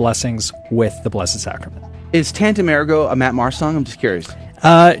the blessings with the Blessed Sacrament. Is Tantum Ergo a Matt Maher song? I'm just curious.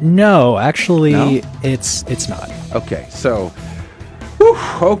 No, actually, No? it's not. Okay, so,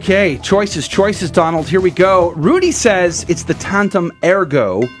 okay, choices, Donald. Here we go. Rudy says it's the Tantum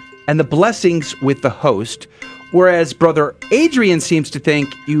Ergo and the blessings with the host, whereas Brother Adrian seems to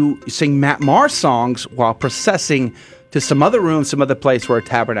think you sing Matt Maher songs while processing to some other room, some other place where a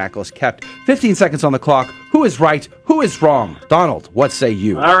tabernacle is kept. 15 seconds on the clock. Who is right? Who is wrong? Donald, what say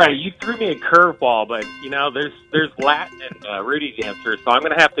you? All right, you threw me a curveball, but there's Latin in Rudy's answer, so I'm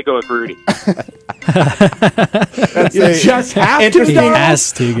going to have to go with Rudy. You just have to, He Donald?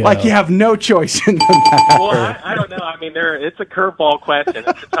 has to go. Like you have no choice in the matter. Well, I don't know. I mean, it's a curveball question.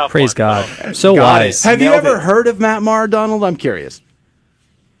 It's a tough Praise one. God. So Got wise. it. Have you Nailed ever it. heard of Matt Maher, Donald? I'm curious.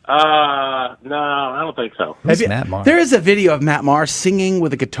 No, I don't think so. Who's Matt Maher? There is a video of Matt Maher singing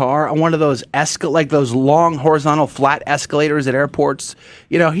with a guitar on one of those like those long horizontal flat escalators at airports.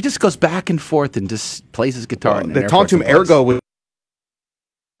 You know, he just goes back and forth and just plays his guitar. in The airports Tantum and places. Ergo with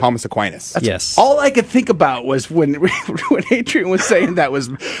Thomas Aquinas. Yes. All I could think about was when Adrian was saying that was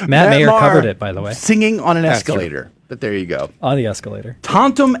Matt Maher covered it, by the way. singing on an That's true. escalator. But there you go. On the escalator.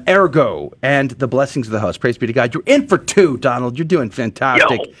 Tantum Ergo and the blessings of the host. Praise be to God. You're in for 2, Donald. You're doing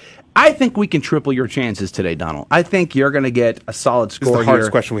fantastic. Yo. I think we can triple your chances today, Donald. I think you're going to get a solid This is score the hardest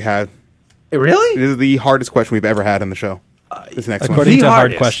here. question we had. Really? This is the hardest question we've ever had on the show. This next one. According The to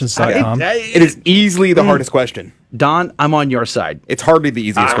hardest. hardquestions.com. It is easily the hardest question. Don, I'm on your side. It's hardly the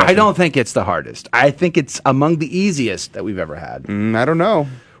easiest question. I don't think it's the hardest. I think it's among the easiest that we've ever had. I don't know.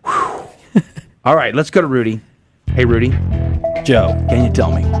 All right, let's go to Rudy. Hey, Rudy, Joe, can you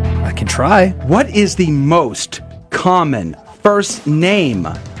tell me? I can try. What is the most common first name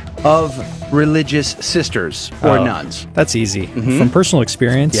of religious sisters or Oh, nuns? That's easy. From personal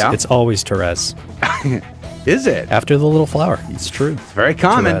experience, Yeah. it's always Therese. Is it? After the little flower. It's true. It's very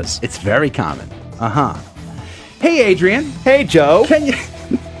common. Therese. It's very common. Uh-huh. Hey, Adrian. Hey, Joe. Can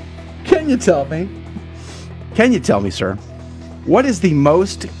you tell me? Can you tell me, sir? What is the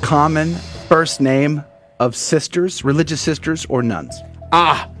most common first name of sisters, religious sisters, or nuns?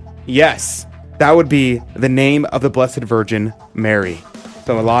 Yes. That would be the name of the Blessed Virgin Mary.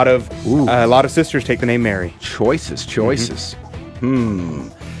 So a lot of sisters take the name Mary. Choices.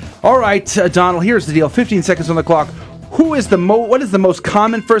 All right, Donald, here's the deal. 15 seconds on the clock. What is the most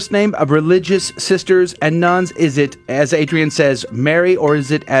common first name of religious sisters and nuns? Is it, as Adrian says, Mary, or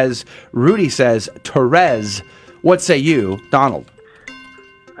is it, as Rudy says, Therese? What say you, Donald?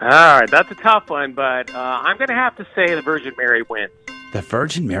 All right, that's a tough one, but I'm going to have to say the Virgin Mary wins. The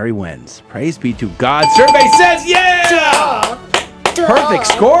Virgin Mary wins. Praise be to God. Survey says, yeah! Perfect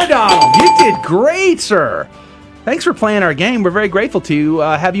score, Donald. You did great, sir. Thanks for playing our game. We're very grateful to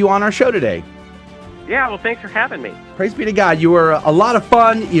have you on our show today. Yeah, well, thanks for having me. Praise be to God. You were a lot of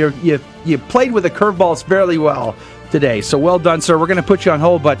fun. You played with the curveballs fairly well today. So well done, sir. We're going to put you on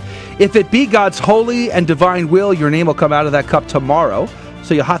hold, but if it be God's holy and divine will, your name will come out of that cup tomorrow.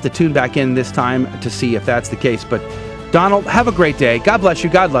 So you'll have to tune back in this time to see if that's the case. But Donald, have a great day. God bless you.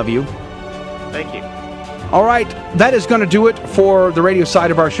 God love you. Thank you. All right, that is going to do it for the radio side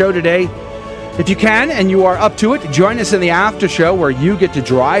of our show today. If you can and you are up to it, join us in the after show where you get to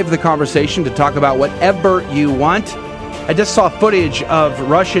drive the conversation to talk about whatever you want. I just saw footage of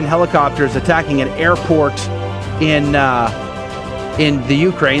Russian helicopters attacking an airport in the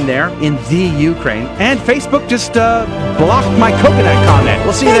Ukraine and Facebook just blocked my coconut comment.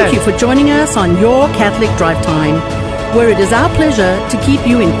 We'll see you then. Thank you for joining us on Your Catholic Drive Time, where it is our pleasure to keep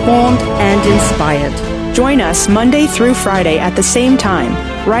you informed and inspired. Join us Monday through Friday at the same time,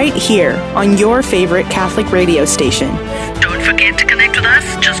 right here on your favorite Catholic radio station. Don't forget to connect with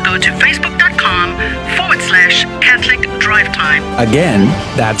us. Just go to facebook.com/Catholic Drive Time. Again,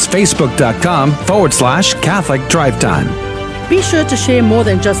 that's facebook.com/Catholic Drive Time. Be sure to share more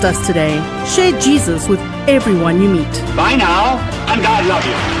than just us today. Share Jesus with everyone you meet. Bye now, and God love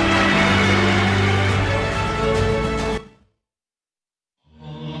you.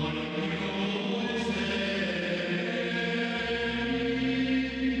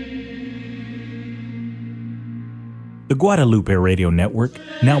 The Guadalupe Radio Network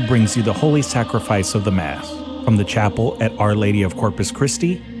now brings you the Holy Sacrifice of the Mass from the chapel at Our Lady of Corpus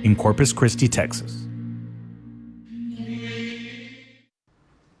Christi in Corpus Christi, Texas.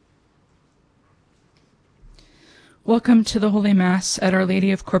 Welcome to the Holy Mass at Our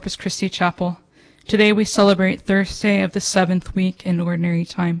Lady of Corpus Christi Chapel. Today we celebrate Thursday of the 7th week in Ordinary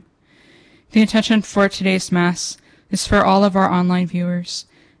Time. The intention for today's Mass is for all of our online viewers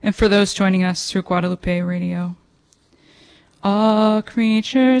and for those joining us through Guadalupe Radio. All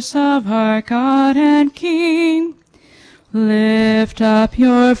creatures of our God and King, lift up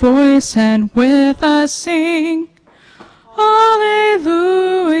your voice and with us sing.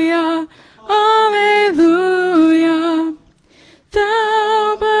 Alleluia, Alleluia.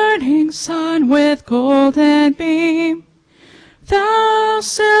 Thou burning sun with golden beam, thou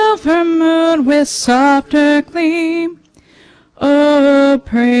silver moon with softer gleam. Oh,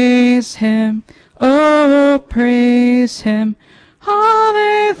 praise him, oh, praise him.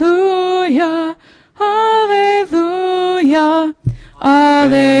 Alleluia, Alleluia,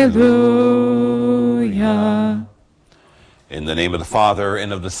 Alleluia. In the name of the Father,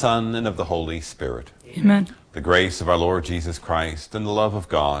 and of the Son, and of the Holy Spirit. Amen. The grace of our Lord Jesus Christ, and the love of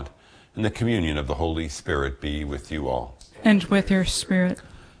God, and the communion of the Holy Spirit be with you all. And with your spirit.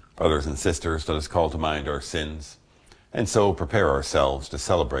 Brothers and sisters, let us call to mind our sins, and so prepare ourselves to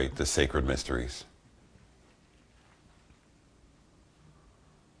celebrate the sacred mysteries.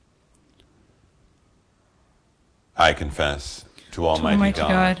 I confess to Almighty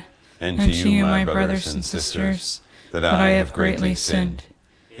God, and to you, my brothers and sisters, that I have greatly sinned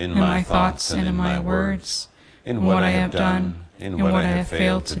in my thoughts and in my words, in what I have done, in what I have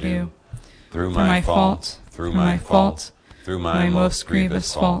failed to do, through my fault, through my most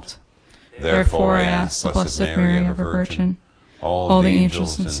grievous fault. Therefore I ask the Blessed Mary, ever Virgin, all the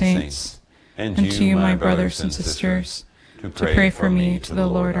angels and saints, and to you, my brothers and sisters, to pray for me to the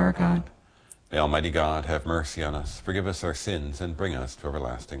Lord our God. May Almighty God have mercy on us, forgive us our sins, and bring us to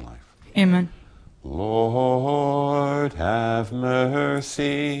everlasting life. Amen. Lord, have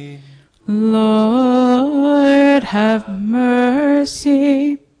mercy. Lord, have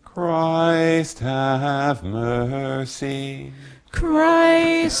mercy. Christ, have mercy.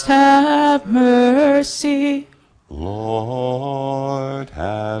 Christ, have mercy. Lord,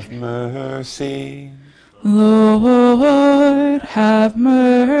 have mercy. Lord, have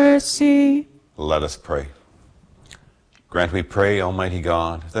mercy. Let us pray. Grant, we pray, Almighty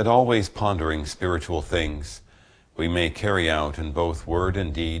God, that always pondering spiritual things, we may carry out in both word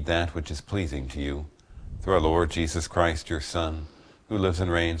and deed that which is pleasing to you, through our Lord Jesus Christ, your Son, who lives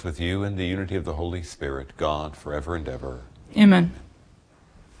and reigns with you in the unity of the Holy Spirit, God, forever and ever. Amen.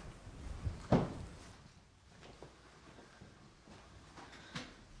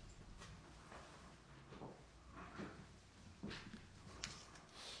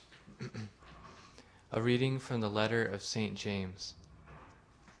 A reading from the letter of St. James.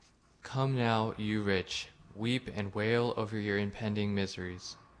 Come now, you rich, weep and wail over your impending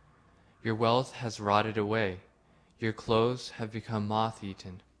miseries. Your wealth has rotted away, your clothes have become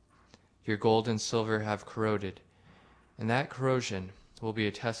moth-eaten, your gold and silver have corroded, and that corrosion will be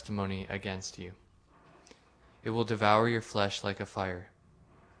a testimony against you. It will devour your flesh like a fire.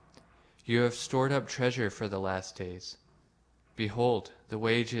 You have stored up treasure for the last days. Behold, the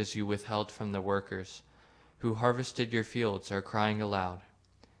wages you withheld from the workers who harvested your fields are crying aloud,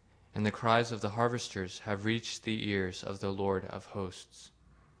 and the cries of the harvesters have reached the ears of the Lord of hosts.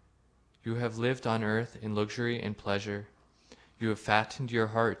 You have lived on earth in luxury and pleasure. You have fattened your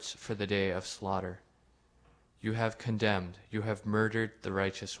hearts for the day of slaughter. You have condemned, you have murdered the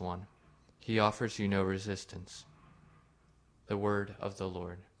righteous one. He offers you no resistance. The word of the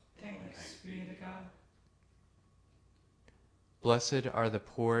Lord. Thanks be to God. Blessed are the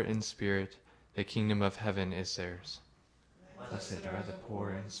poor in spirit, the kingdom of heaven is theirs. Blessed are the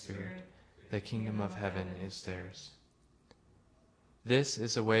poor in spirit, the kingdom of heaven is theirs. This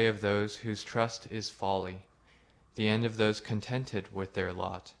is the way of those whose trust is folly, the end of those contented with their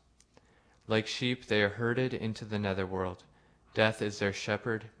lot. Like sheep they are herded into the netherworld. Death is their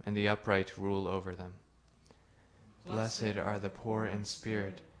shepherd, and the upright rule over them. Blessed are the poor in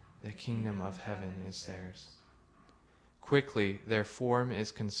spirit, the kingdom of heaven is theirs. Quickly their form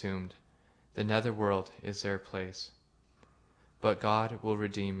is consumed, the netherworld is their place. But God will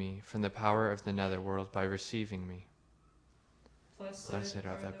redeem me from the power of the netherworld by receiving me. Blessed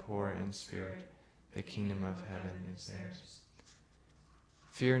are the poor in spirit, the kingdom of heaven is theirs.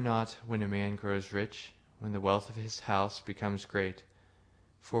 Fear not when a man grows rich, when the wealth of his house becomes great.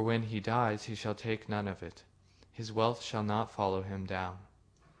 For when he dies, he shall take none of it. His wealth shall not follow him down.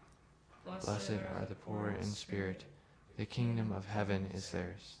 Blessed are the poor in spirit, the kingdom of heaven is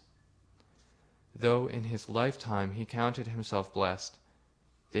theirs. Though in his lifetime he counted himself blessed,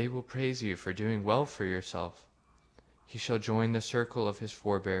 they will praise you for doing well for yourself. He shall join the circle of his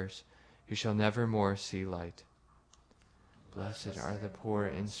forebears, who shall never more see light. Blessed are the poor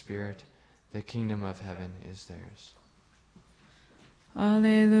in spirit, the kingdom of heaven is theirs.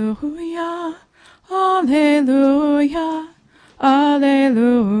 Alleluia, alleluia,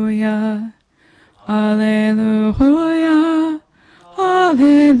 alleluia, alleluia,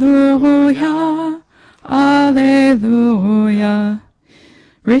 alleluia, alleluia.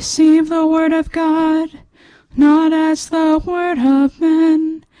 Receive the word of God, not as the word of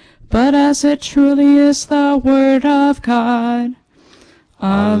men, but as it truly is the word of God.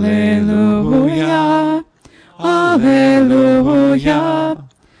 Alleluia, alleluia,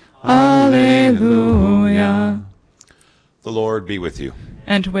 alleluia. The Lord be with you.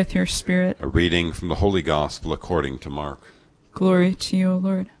 And with your spirit. A reading from the Holy Gospel according to Mark. Glory to you, O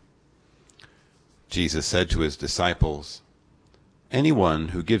Lord. Jesus said to his disciples, "Anyone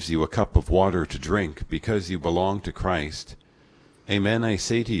who gives you a cup of water to drink because you belong to Christ, amen, I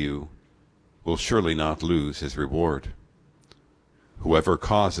say to you, will surely not lose his reward. Whoever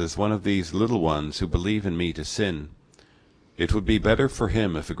causes one of these little ones who believe in me to sin, it would be better for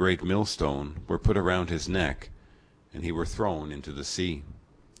him if a great millstone were put around his neck and he were thrown into the sea.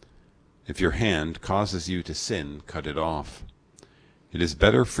 If your hand causes you to sin, cut it off. It is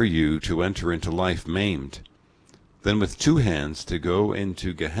better for you to enter into life maimed than with two hands to go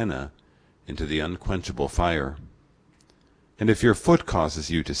into Gehenna, into the unquenchable fire. And if your foot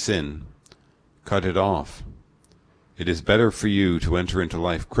causes you to sin, cut it off. It is better for you to enter into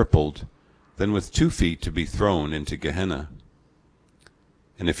life crippled than with 2 feet to be thrown into Gehenna.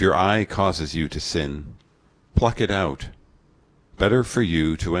 And if your eye causes you to sin, pluck it out. Better for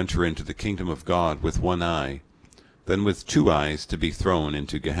you to enter into the kingdom of God with 1 eye than with 2 eyes to be thrown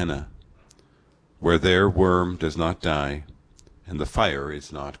into Gehenna, where their worm does not die and the fire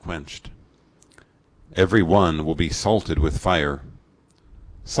is not quenched. Every one will be salted with fire.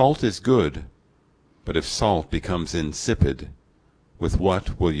 Salt is good, but if salt becomes insipid, with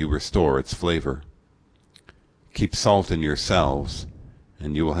what will you restore its flavor? Keep salt in yourselves,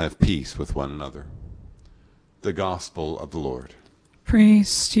 and you will have peace with one another." The Gospel of the Lord.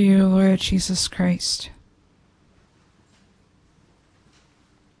 Praise to you, Lord Jesus Christ.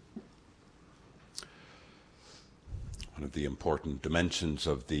 One of the important dimensions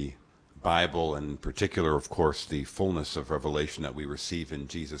of the Bible, and in particular, of course, the fullness of revelation that we receive in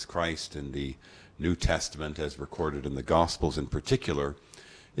Jesus Christ in the New Testament, as recorded in the Gospels in particular,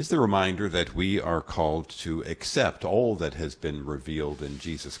 is the reminder that we are called to accept all that has been revealed in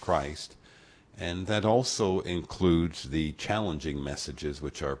Jesus Christ, and that also includes the challenging messages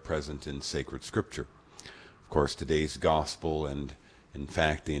which are present in sacred Scripture. Of course, today's Gospel, and in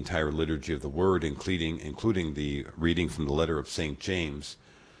fact the entire liturgy of the Word, including the reading from the letter of St. James,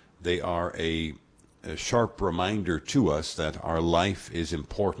 they are a sharp reminder to us that our life is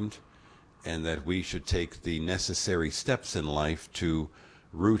important and that we should take the necessary steps in life to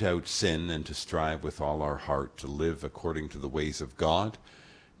root out sin and to strive with all our heart to live according to the ways of God,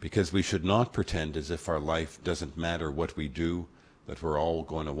 because we should not pretend as if our life doesn't matter what we do, that we're all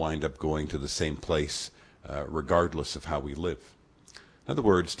going to wind up going to the same place regardless of how we live. In other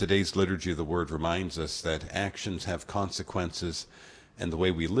words, today's liturgy of the Word reminds us that actions have consequences, and the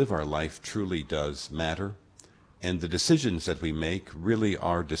way we live our life truly does matter. And the decisions that we make really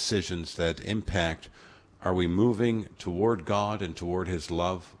are decisions that impact, are we moving toward God and toward His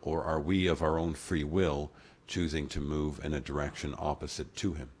love, or are we of our own free will choosing to move in a direction opposite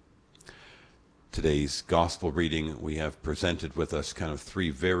to Him? Today's Gospel reading, we have presented with us kind of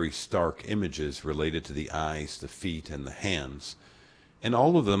 3 very stark images related to the eyes, the feet, and the hands. And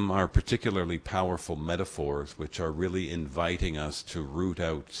all of them are particularly powerful metaphors which are really inviting us to root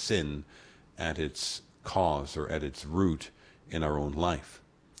out sin at its cause or at its root in our own life.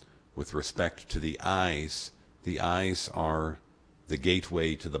 With respect to the eyes are the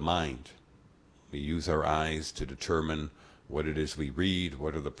gateway to the mind. We use our eyes to determine what it is we read,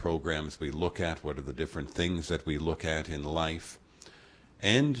 what are the programs we look at, what are the different things that we look at in life.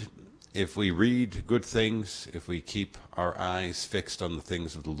 And if we read good things, if we keep our eyes fixed on the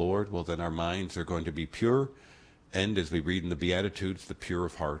things of the Lord, well, then our minds are going to be pure. And as we read in the Beatitudes, the pure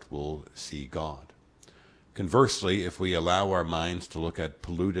of heart will see God. Conversely, if we allow our minds to look at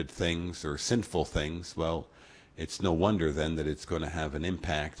polluted things or sinful things, well, it's no wonder then that it's going to have an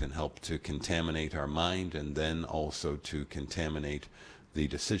impact and help to contaminate our mind and then also to contaminate the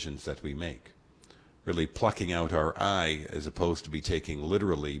decisions that we make. Really plucking out our eye as opposed to be taking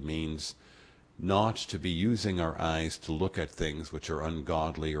literally means not to be using our eyes to look at things which are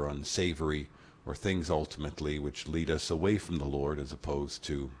ungodly or unsavory or things ultimately which lead us away from the Lord as opposed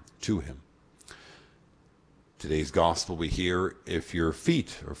to Him. Today's gospel we hear, if your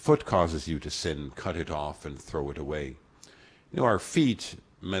feet or foot causes you to sin, cut it off and throw it away. You know, our feet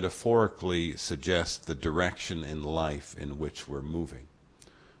metaphorically suggest the direction in life in which we're moving.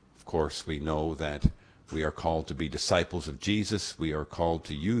 Of course, we know that we are called to be disciples of Jesus. We are called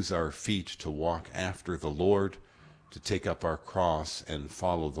to use our feet to walk after the Lord, to take up our cross and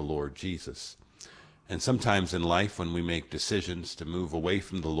follow the Lord Jesus. And sometimes in life when we make decisions to move away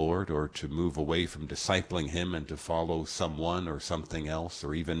from the Lord or to move away from discipling Him and to follow someone or something else,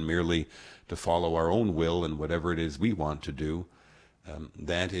 or even merely to follow our own will and whatever it is we want to do,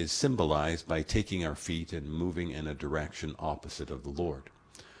 that is symbolized by taking our feet and moving in a direction opposite of the Lord.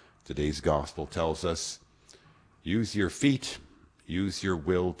 Today's gospel tells us, use your feet, use your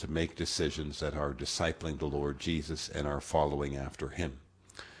will to make decisions that are discipling the Lord Jesus and are following after Him.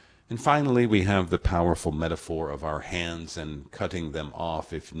 And finally, we have the powerful metaphor of our hands and cutting them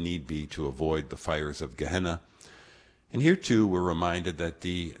off if need be to avoid the fires of Gehenna. And here too we're reminded that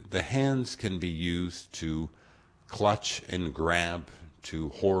the hands can be used to clutch and grab, to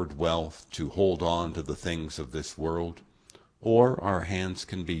hoard wealth, to hold on to the things of this world, or our hands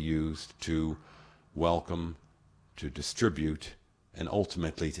can be used to welcome, to distribute, and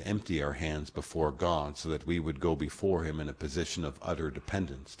ultimately to empty our hands before God so that we would go before Him in a position of utter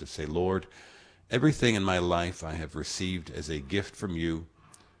dependence, to say, Lord, everything in my life I have received as a gift from You,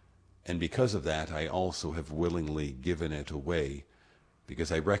 and because of that I also have willingly given it away,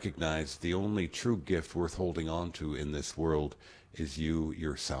 because I recognize the only true gift worth holding on to in this world is You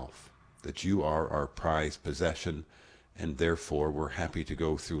yourself, that You are our prized possession, and therefore we're happy to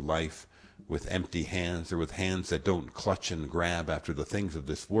go through life with empty hands, or with hands that don't clutch and grab after the things of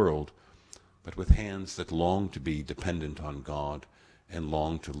this world, but with hands that long to be dependent on God and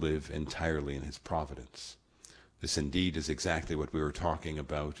long to live entirely in His providence. This indeed is exactly what we were talking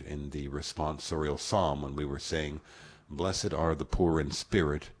about in the responsorial psalm when we were saying, Blessed are the poor in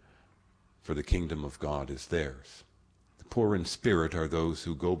spirit, for the kingdom of God is theirs. The poor in spirit are those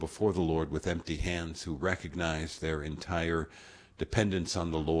who go before the Lord with empty hands, who recognize their entire dependence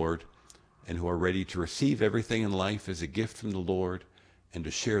on the Lord, and who are ready to receive everything in life as a gift from the Lord and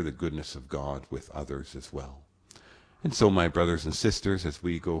to share the goodness of God with others as well. And so, my brothers and sisters, as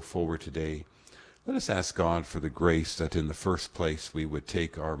we go forward today, let us ask God for the grace that in the first place we would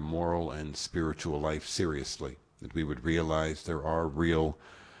take our moral and spiritual life seriously, that we would realize there are real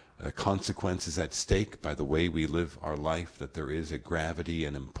consequences at stake by the way we live our life, that there is a gravity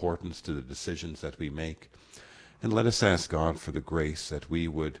and importance to the decisions that we make. And let us ask God for the grace that we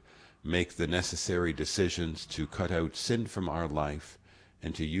would make the necessary decisions to cut out sin from our life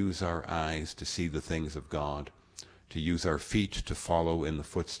and to use our eyes to see the things of God, to use our feet to follow in the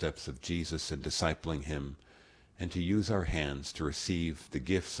footsteps of Jesus and discipling Him, and to use our hands to receive the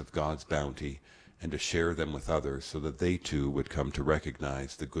gifts of God's bounty and to share them with others so that they too would come to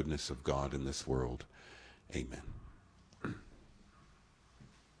recognize the goodness of God in this world. Amen.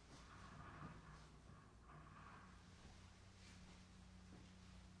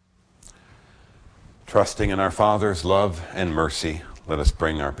 Trusting in our Father's love and mercy, let us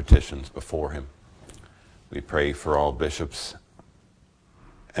bring our petitions before Him. We pray for all bishops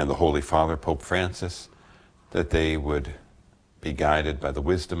and the Holy Father, Pope Francis, that they would be guided by the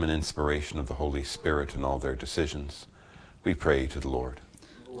wisdom and inspiration of the Holy Spirit in all their decisions. We pray to the Lord.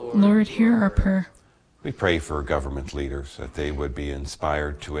 Lord, hear our prayer. We pray for government leaders, that they would be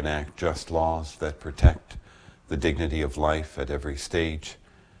inspired to enact just laws that protect the dignity of life at every stage,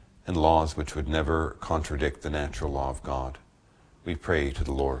 and laws which would never contradict the natural law of God. We pray to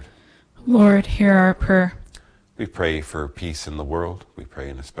the Lord. Lord, hear our prayer. We pray for peace in the world. We pray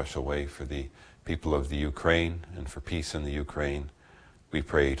in a special way for the people of the Ukraine and for peace in the Ukraine. We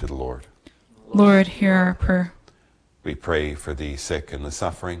pray to the Lord. Lord, hear our prayer. We pray for the sick and the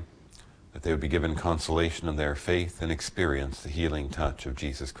suffering, that they would be given consolation in their faith and experience the healing touch of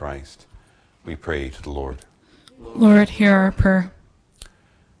Jesus Christ. We pray to the Lord. Lord, hear our prayer.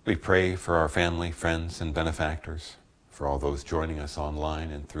 We pray for our family, friends, and benefactors, for all those joining us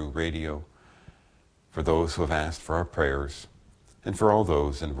online and through radio, for those who have asked for our prayers, and for all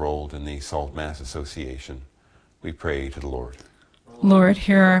those enrolled in the Salt Mass Association. We pray to the Lord. Lord,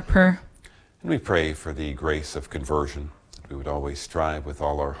 hear our prayer. And we pray for the grace of conversion, that we would always strive with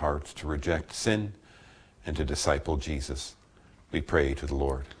all our hearts to reject sin and to disciple Jesus. We pray to the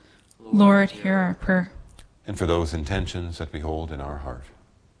Lord. Lord, hear our prayer. And for those intentions that we hold in our heart,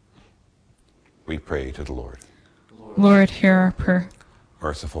 we pray to the Lord. Lord, hear our prayer.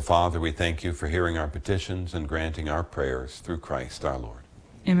 Merciful Father, we thank you for hearing our petitions and granting our prayers through Christ our Lord.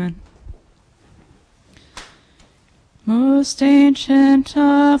 Amen. Most ancient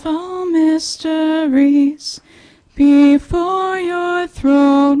of all mysteries, before your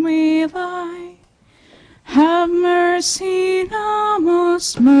throne we lie. Have mercy now,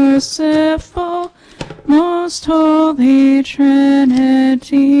 most merciful, most holy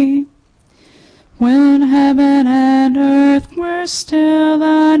Trinity. When heaven and earth were still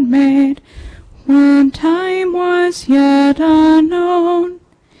unmade, when time was yet unknown,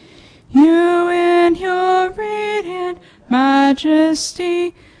 you in your radiant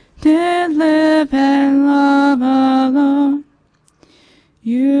majesty did live and love alone.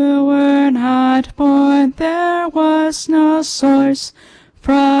 You were not born, there was no source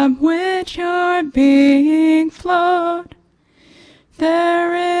from which your being flowed.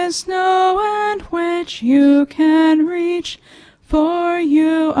 There is no end which you can reach, for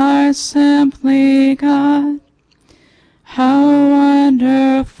you are simply God. How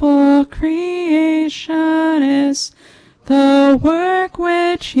wonderful creation is, the work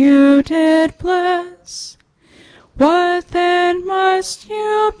which you did bless. What then must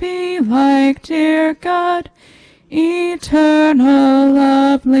you be like, dear God, eternal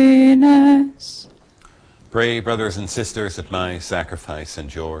loveliness? Pray, brothers and sisters, that my sacrifice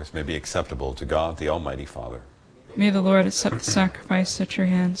and yours may be acceptable to God, the Almighty Father. May the Lord accept the sacrifice at your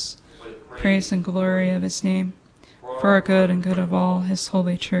hands, praise and glory of his name, for our good and good of all his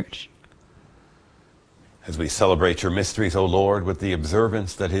holy church. As we celebrate your mysteries, O Lord, with the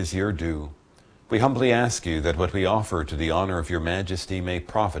observance that is your due, we humbly ask you that what we offer to the honor of your majesty may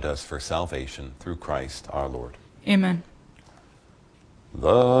profit us for salvation through Christ our Lord. Amen.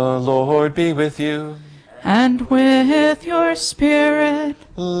 The Lord be with you. And with your spirit.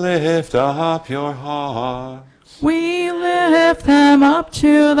 Lift up your hearts. We lift them up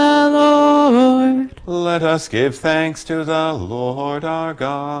to the Lord. Let us give thanks to the Lord our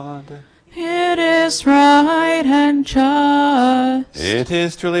God. It is right and just. It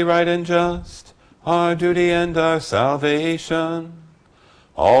is truly right and just, our duty and our salvation,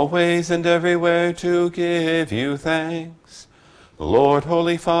 always and everywhere to give you thanks, Lord,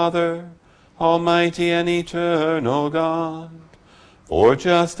 Holy Father, Almighty and eternal God. For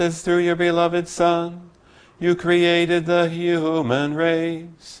just as through your beloved Son you created the human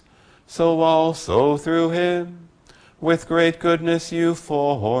race, so also through him with great goodness you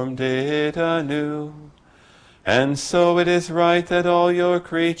formed it anew. And so it is right that all your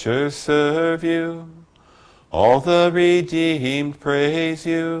creatures serve you, all the redeemed praise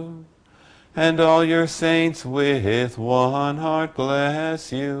you, and all your saints with one heart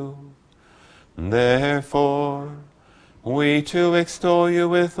bless you. Therefore, we too extol you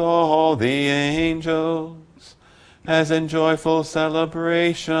with all the angels, as in joyful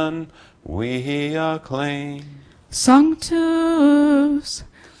celebration we acclaim. Sanctus,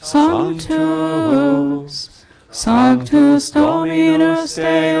 Sanctus, Sanctus Dominus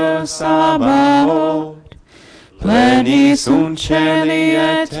Deus Sabaoth, pleni sunt celi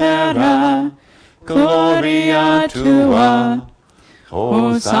et terra, gloria tua.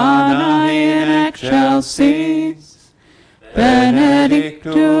 Hosanna in excelsis,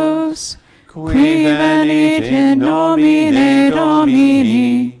 benedictus, qui venit in nomine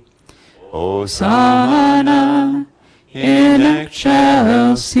Domini. Hosanna in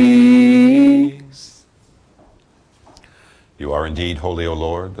excelsis. You are indeed holy, O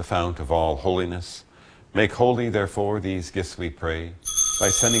Lord, the fount of all holiness. Make holy, therefore, these gifts, we pray, by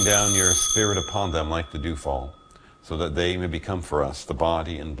sending down your Spirit upon them like the dewfall, so that they may become for us the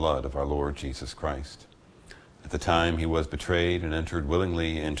body and blood of our Lord Jesus Christ. At the time he was betrayed and entered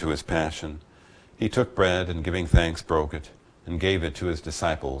willingly into his passion, he took bread and giving thanks broke it and gave it to his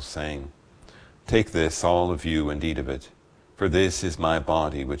disciples, saying, Take this, all of you, and eat of it, for this is my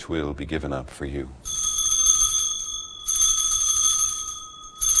body which will be given up for you.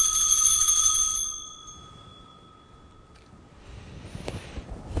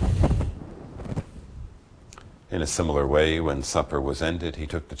 In a similar way, when supper was ended, he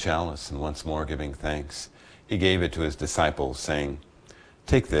took the chalice, and once more giving thanks, he gave it to his disciples, saying,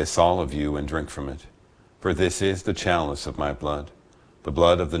 "Take this, all of you, and drink from it. For this is the chalice of my blood, the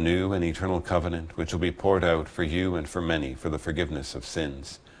blood of the new and eternal covenant, which will be poured out for you and for many for the forgiveness of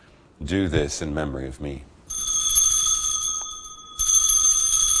sins. Do this in memory of me."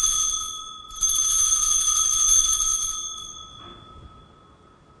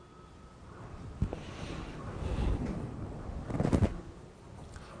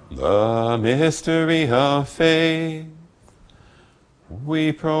 The mystery of faith.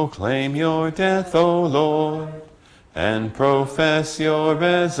 We proclaim your death, O Lord, and profess your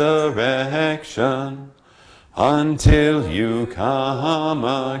resurrection until you come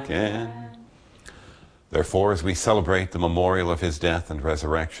again. Therefore, as we celebrate the memorial of his death and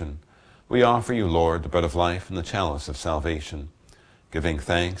resurrection, we offer you, Lord, the bread of life and the chalice of salvation, giving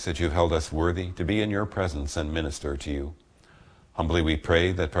thanks that you held us worthy to be in your presence and minister to you. Humbly we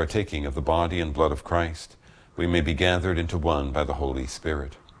pray that, partaking of the body and blood of Christ, we may be gathered into one by the Holy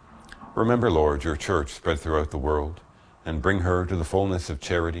Spirit. Remember, Lord, your church spread throughout the world, and bring her to the fullness of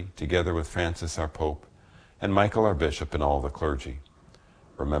charity, together with Francis our Pope, and Michael our Bishop, and all the clergy.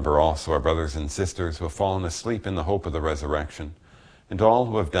 Remember also our brothers and sisters who have fallen asleep in the hope of the resurrection, and all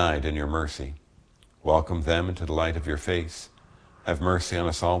who have died in your mercy. Welcome them into the light of your face. Have mercy on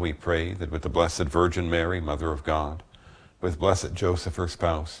us all, we pray, that with the Blessed Virgin Mary, Mother of God, with blessed Joseph, her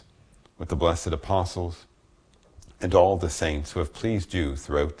spouse, with the blessed apostles, and all the saints who have pleased you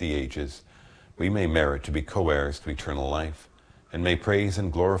throughout the ages, we may merit to be co-heirs to eternal life, and may praise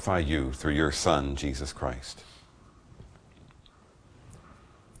and glorify you through your Son, Jesus Christ.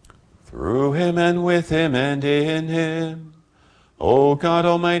 Through him and with him and in him, O God,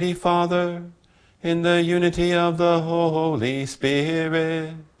 Almighty Father, in the unity of the Holy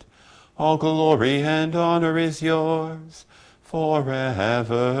Spirit, all glory and honor is yours,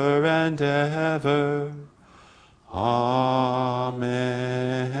 forever and ever. Amen.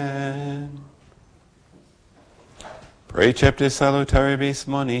 Preceptis salutaribus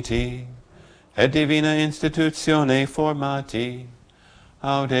moniti, et divina institutione formati,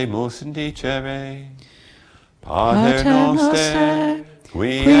 audemus indicere. Pater noster,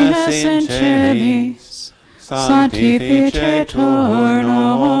 qui es in celis, sanctificetur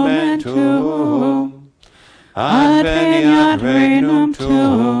nomen tuum, adveniat regnum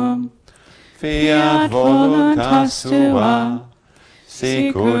tuum, fiat voluntas tua,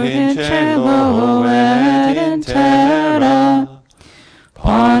 sicut in cielo et in terra.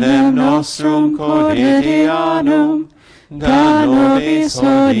 Panem nostrum quotidianum da nobis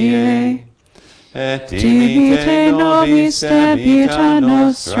hodie, et dimitte nobis debita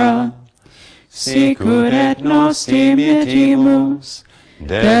nostra, sicut et nos dimittimus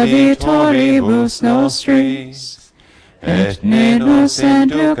debitoribus nostris, et ne nos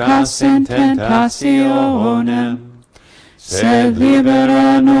inducas in tentationem, sed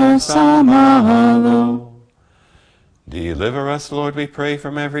libera nos a malo. Deliver us, Lord, we pray,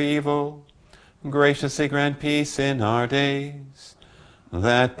 from every evil. Graciously grant peace in our days,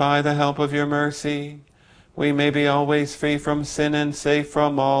 that by the help of your mercy we may be always free from sin and safe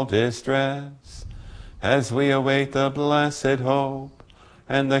from all distress, as we await the blessed hope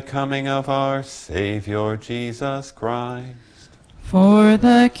and the coming of our Savior Jesus Christ. For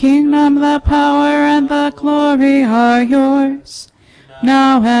the kingdom, the power, and the glory are yours,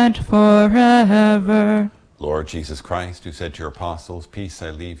 now and forever. Lord Jesus Christ, who said to your apostles, "Peace I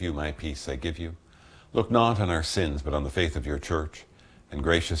leave you, my peace I give you," look not on our sins, but on the faith of your church, and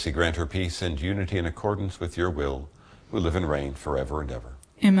graciously grant her peace and unity in accordance with your will, who live and reign forever and ever.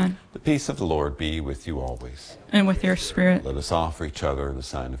 Amen. The peace of the Lord be with you always. And with your spirit. Let us offer each other the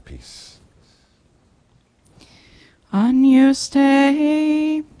sign of peace. Agnus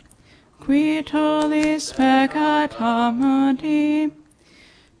Dei, qui tollis peccata mundi,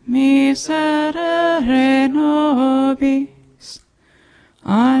 miserere nobis.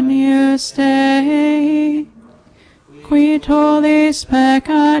 Agnus Dei, qui tollis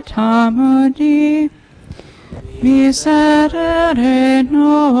peccata mundi, miserere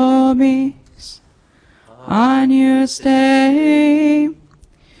nobis. Agnus Dei,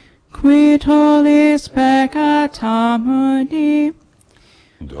 qui tollis peccata mundi,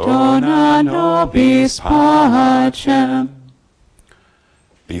 dona nobis pacem.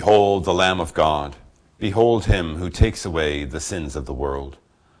 Behold the Lamb of God. Behold him who takes away the sins of the world.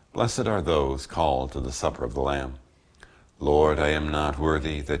 Blessed are those called to the supper of the Lamb. Lord, I am not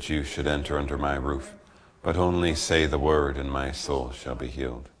worthy that you should enter under my roof, but only say the word, and my soul shall be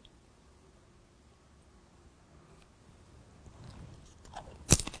healed.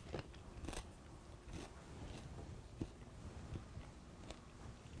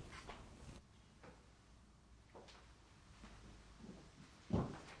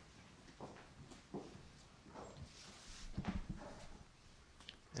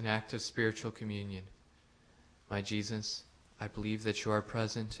 an act of spiritual communion. My Jesus, I believe that you are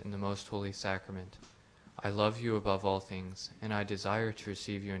present in the most holy sacrament. I love you above all things, and I desire to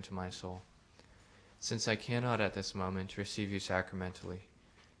receive you into my soul. Since I cannot at this moment receive you sacramentally,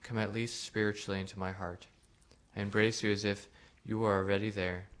 come at least spiritually into my heart. I embrace you as if you were already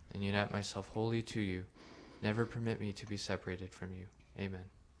there, and unite myself wholly to you. Never permit me to be separated from you. Amen.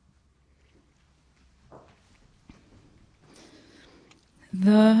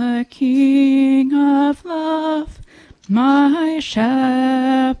 The King of love, my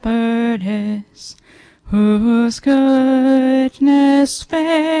shepherd is, whose goodness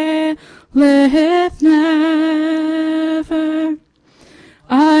faileth never.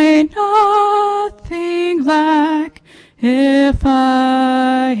 I nothing lack if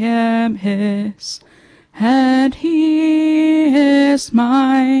I am his, and he is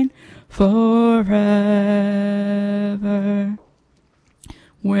mine forever.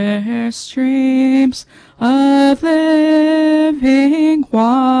 Where streams of living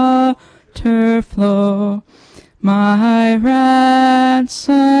water flow, my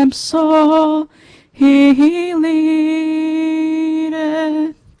ransomed soul he leadeth,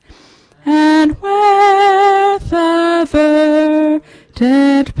 and where the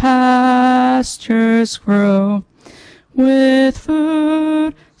verdant pastures grow, with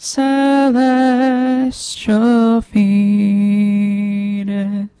food celestial feedeth.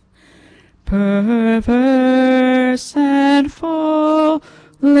 Perverse and foolish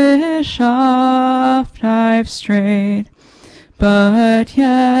oft I've strayed, but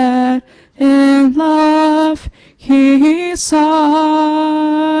yet in love he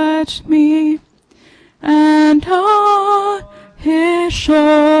sought me, and on his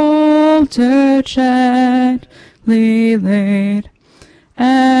shoulder gently laid,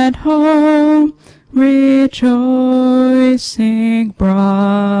 and home rejoicing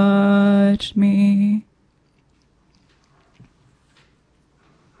brought me.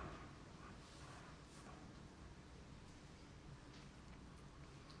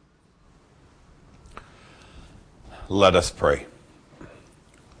 Let us pray.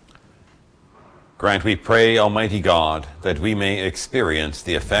 Grant, we pray, Almighty God, that we may experience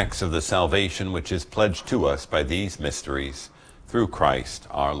the effects of the salvation which is pledged to us by these mysteries, through Christ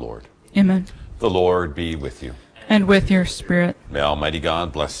our Lord. Amen. The Lord be with you. And with your spirit. May Almighty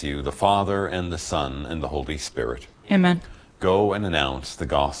God bless you, the Father, and the Son, and the Holy Spirit. Amen. Go and announce the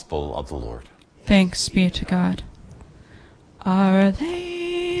gospel of the Lord. Thanks be to God. Our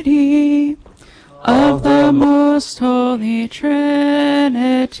Lady of the most holy Trinity,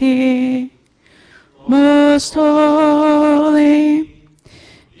 most holy,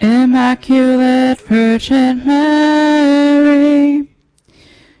 Immaculate Virgin Mary,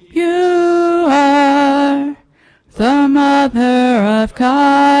 you are the Mother of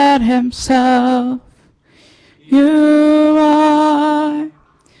God Himself. You are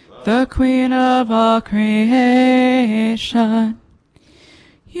the Queen of all creation.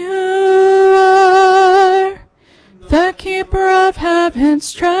 You are the keeper of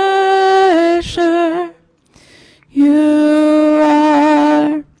heaven's treasure. You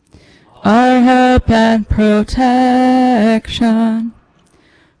are our help and protection.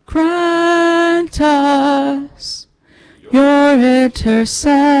 Grant us your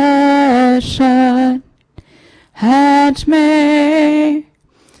intercession, and may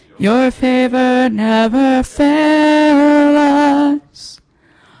your favor never fail us.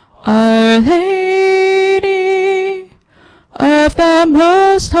 Our Lady of the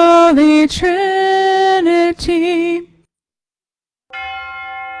most holy Trinity,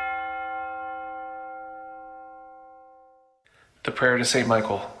 the prayer to Saint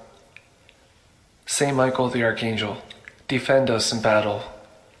Michael. Saint Michael the Archangel, defend us in battle.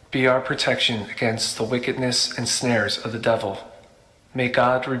 Be our protection against the wickedness and snares of the devil. May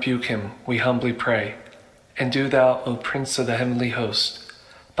God rebuke him, we humbly pray. And do thou, O Prince of the heavenly host,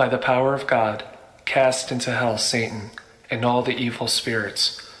 by the power of God, cast into hell Satan and all the evil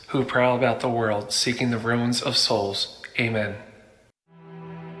spirits who prowl about the world seeking the ruins of souls. Amen.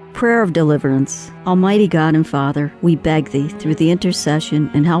 Prayer of Deliverance. Almighty God and Father, we beg Thee, through the intercession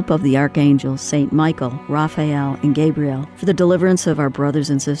and help of the archangels, Saint Michael, Raphael, and Gabriel, for the deliverance of our brothers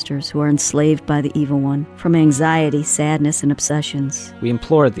and sisters who are enslaved by the evil one, from anxiety, sadness, and obsessions. We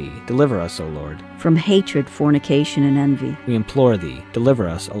implore Thee, deliver us, O Lord. From hatred, fornication, and envy. We implore Thee, deliver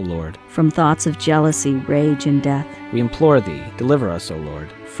us, O Lord. From thoughts of jealousy, rage, and death. We implore Thee, deliver us, O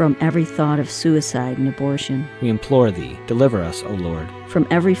Lord. From every thought of suicide and abortion. We implore Thee, deliver us, O Lord. From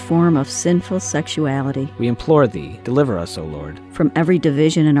every form of sinful sexuality. We implore thee, deliver us, O Lord. From every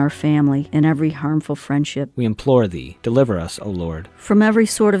division in our family and every harmful friendship. We implore thee, deliver us, O Lord. From every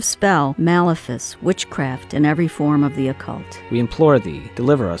sort of spell, malefice, witchcraft, and every form of the occult. We implore thee,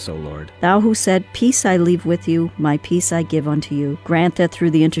 deliver us, O Lord. Thou who said, Peace I leave with you, my peace I give unto you, grant that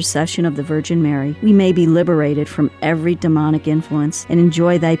through the intercession of the Virgin Mary, we may be liberated from every demonic influence and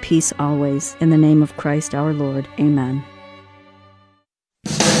enjoy thy peace always. In the name of Christ our Lord. Amen.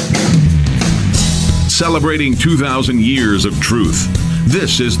 Celebrating 2,000 years of truth.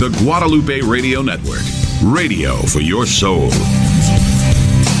 This is the Guadalupe Radio Network. Radio for your soul.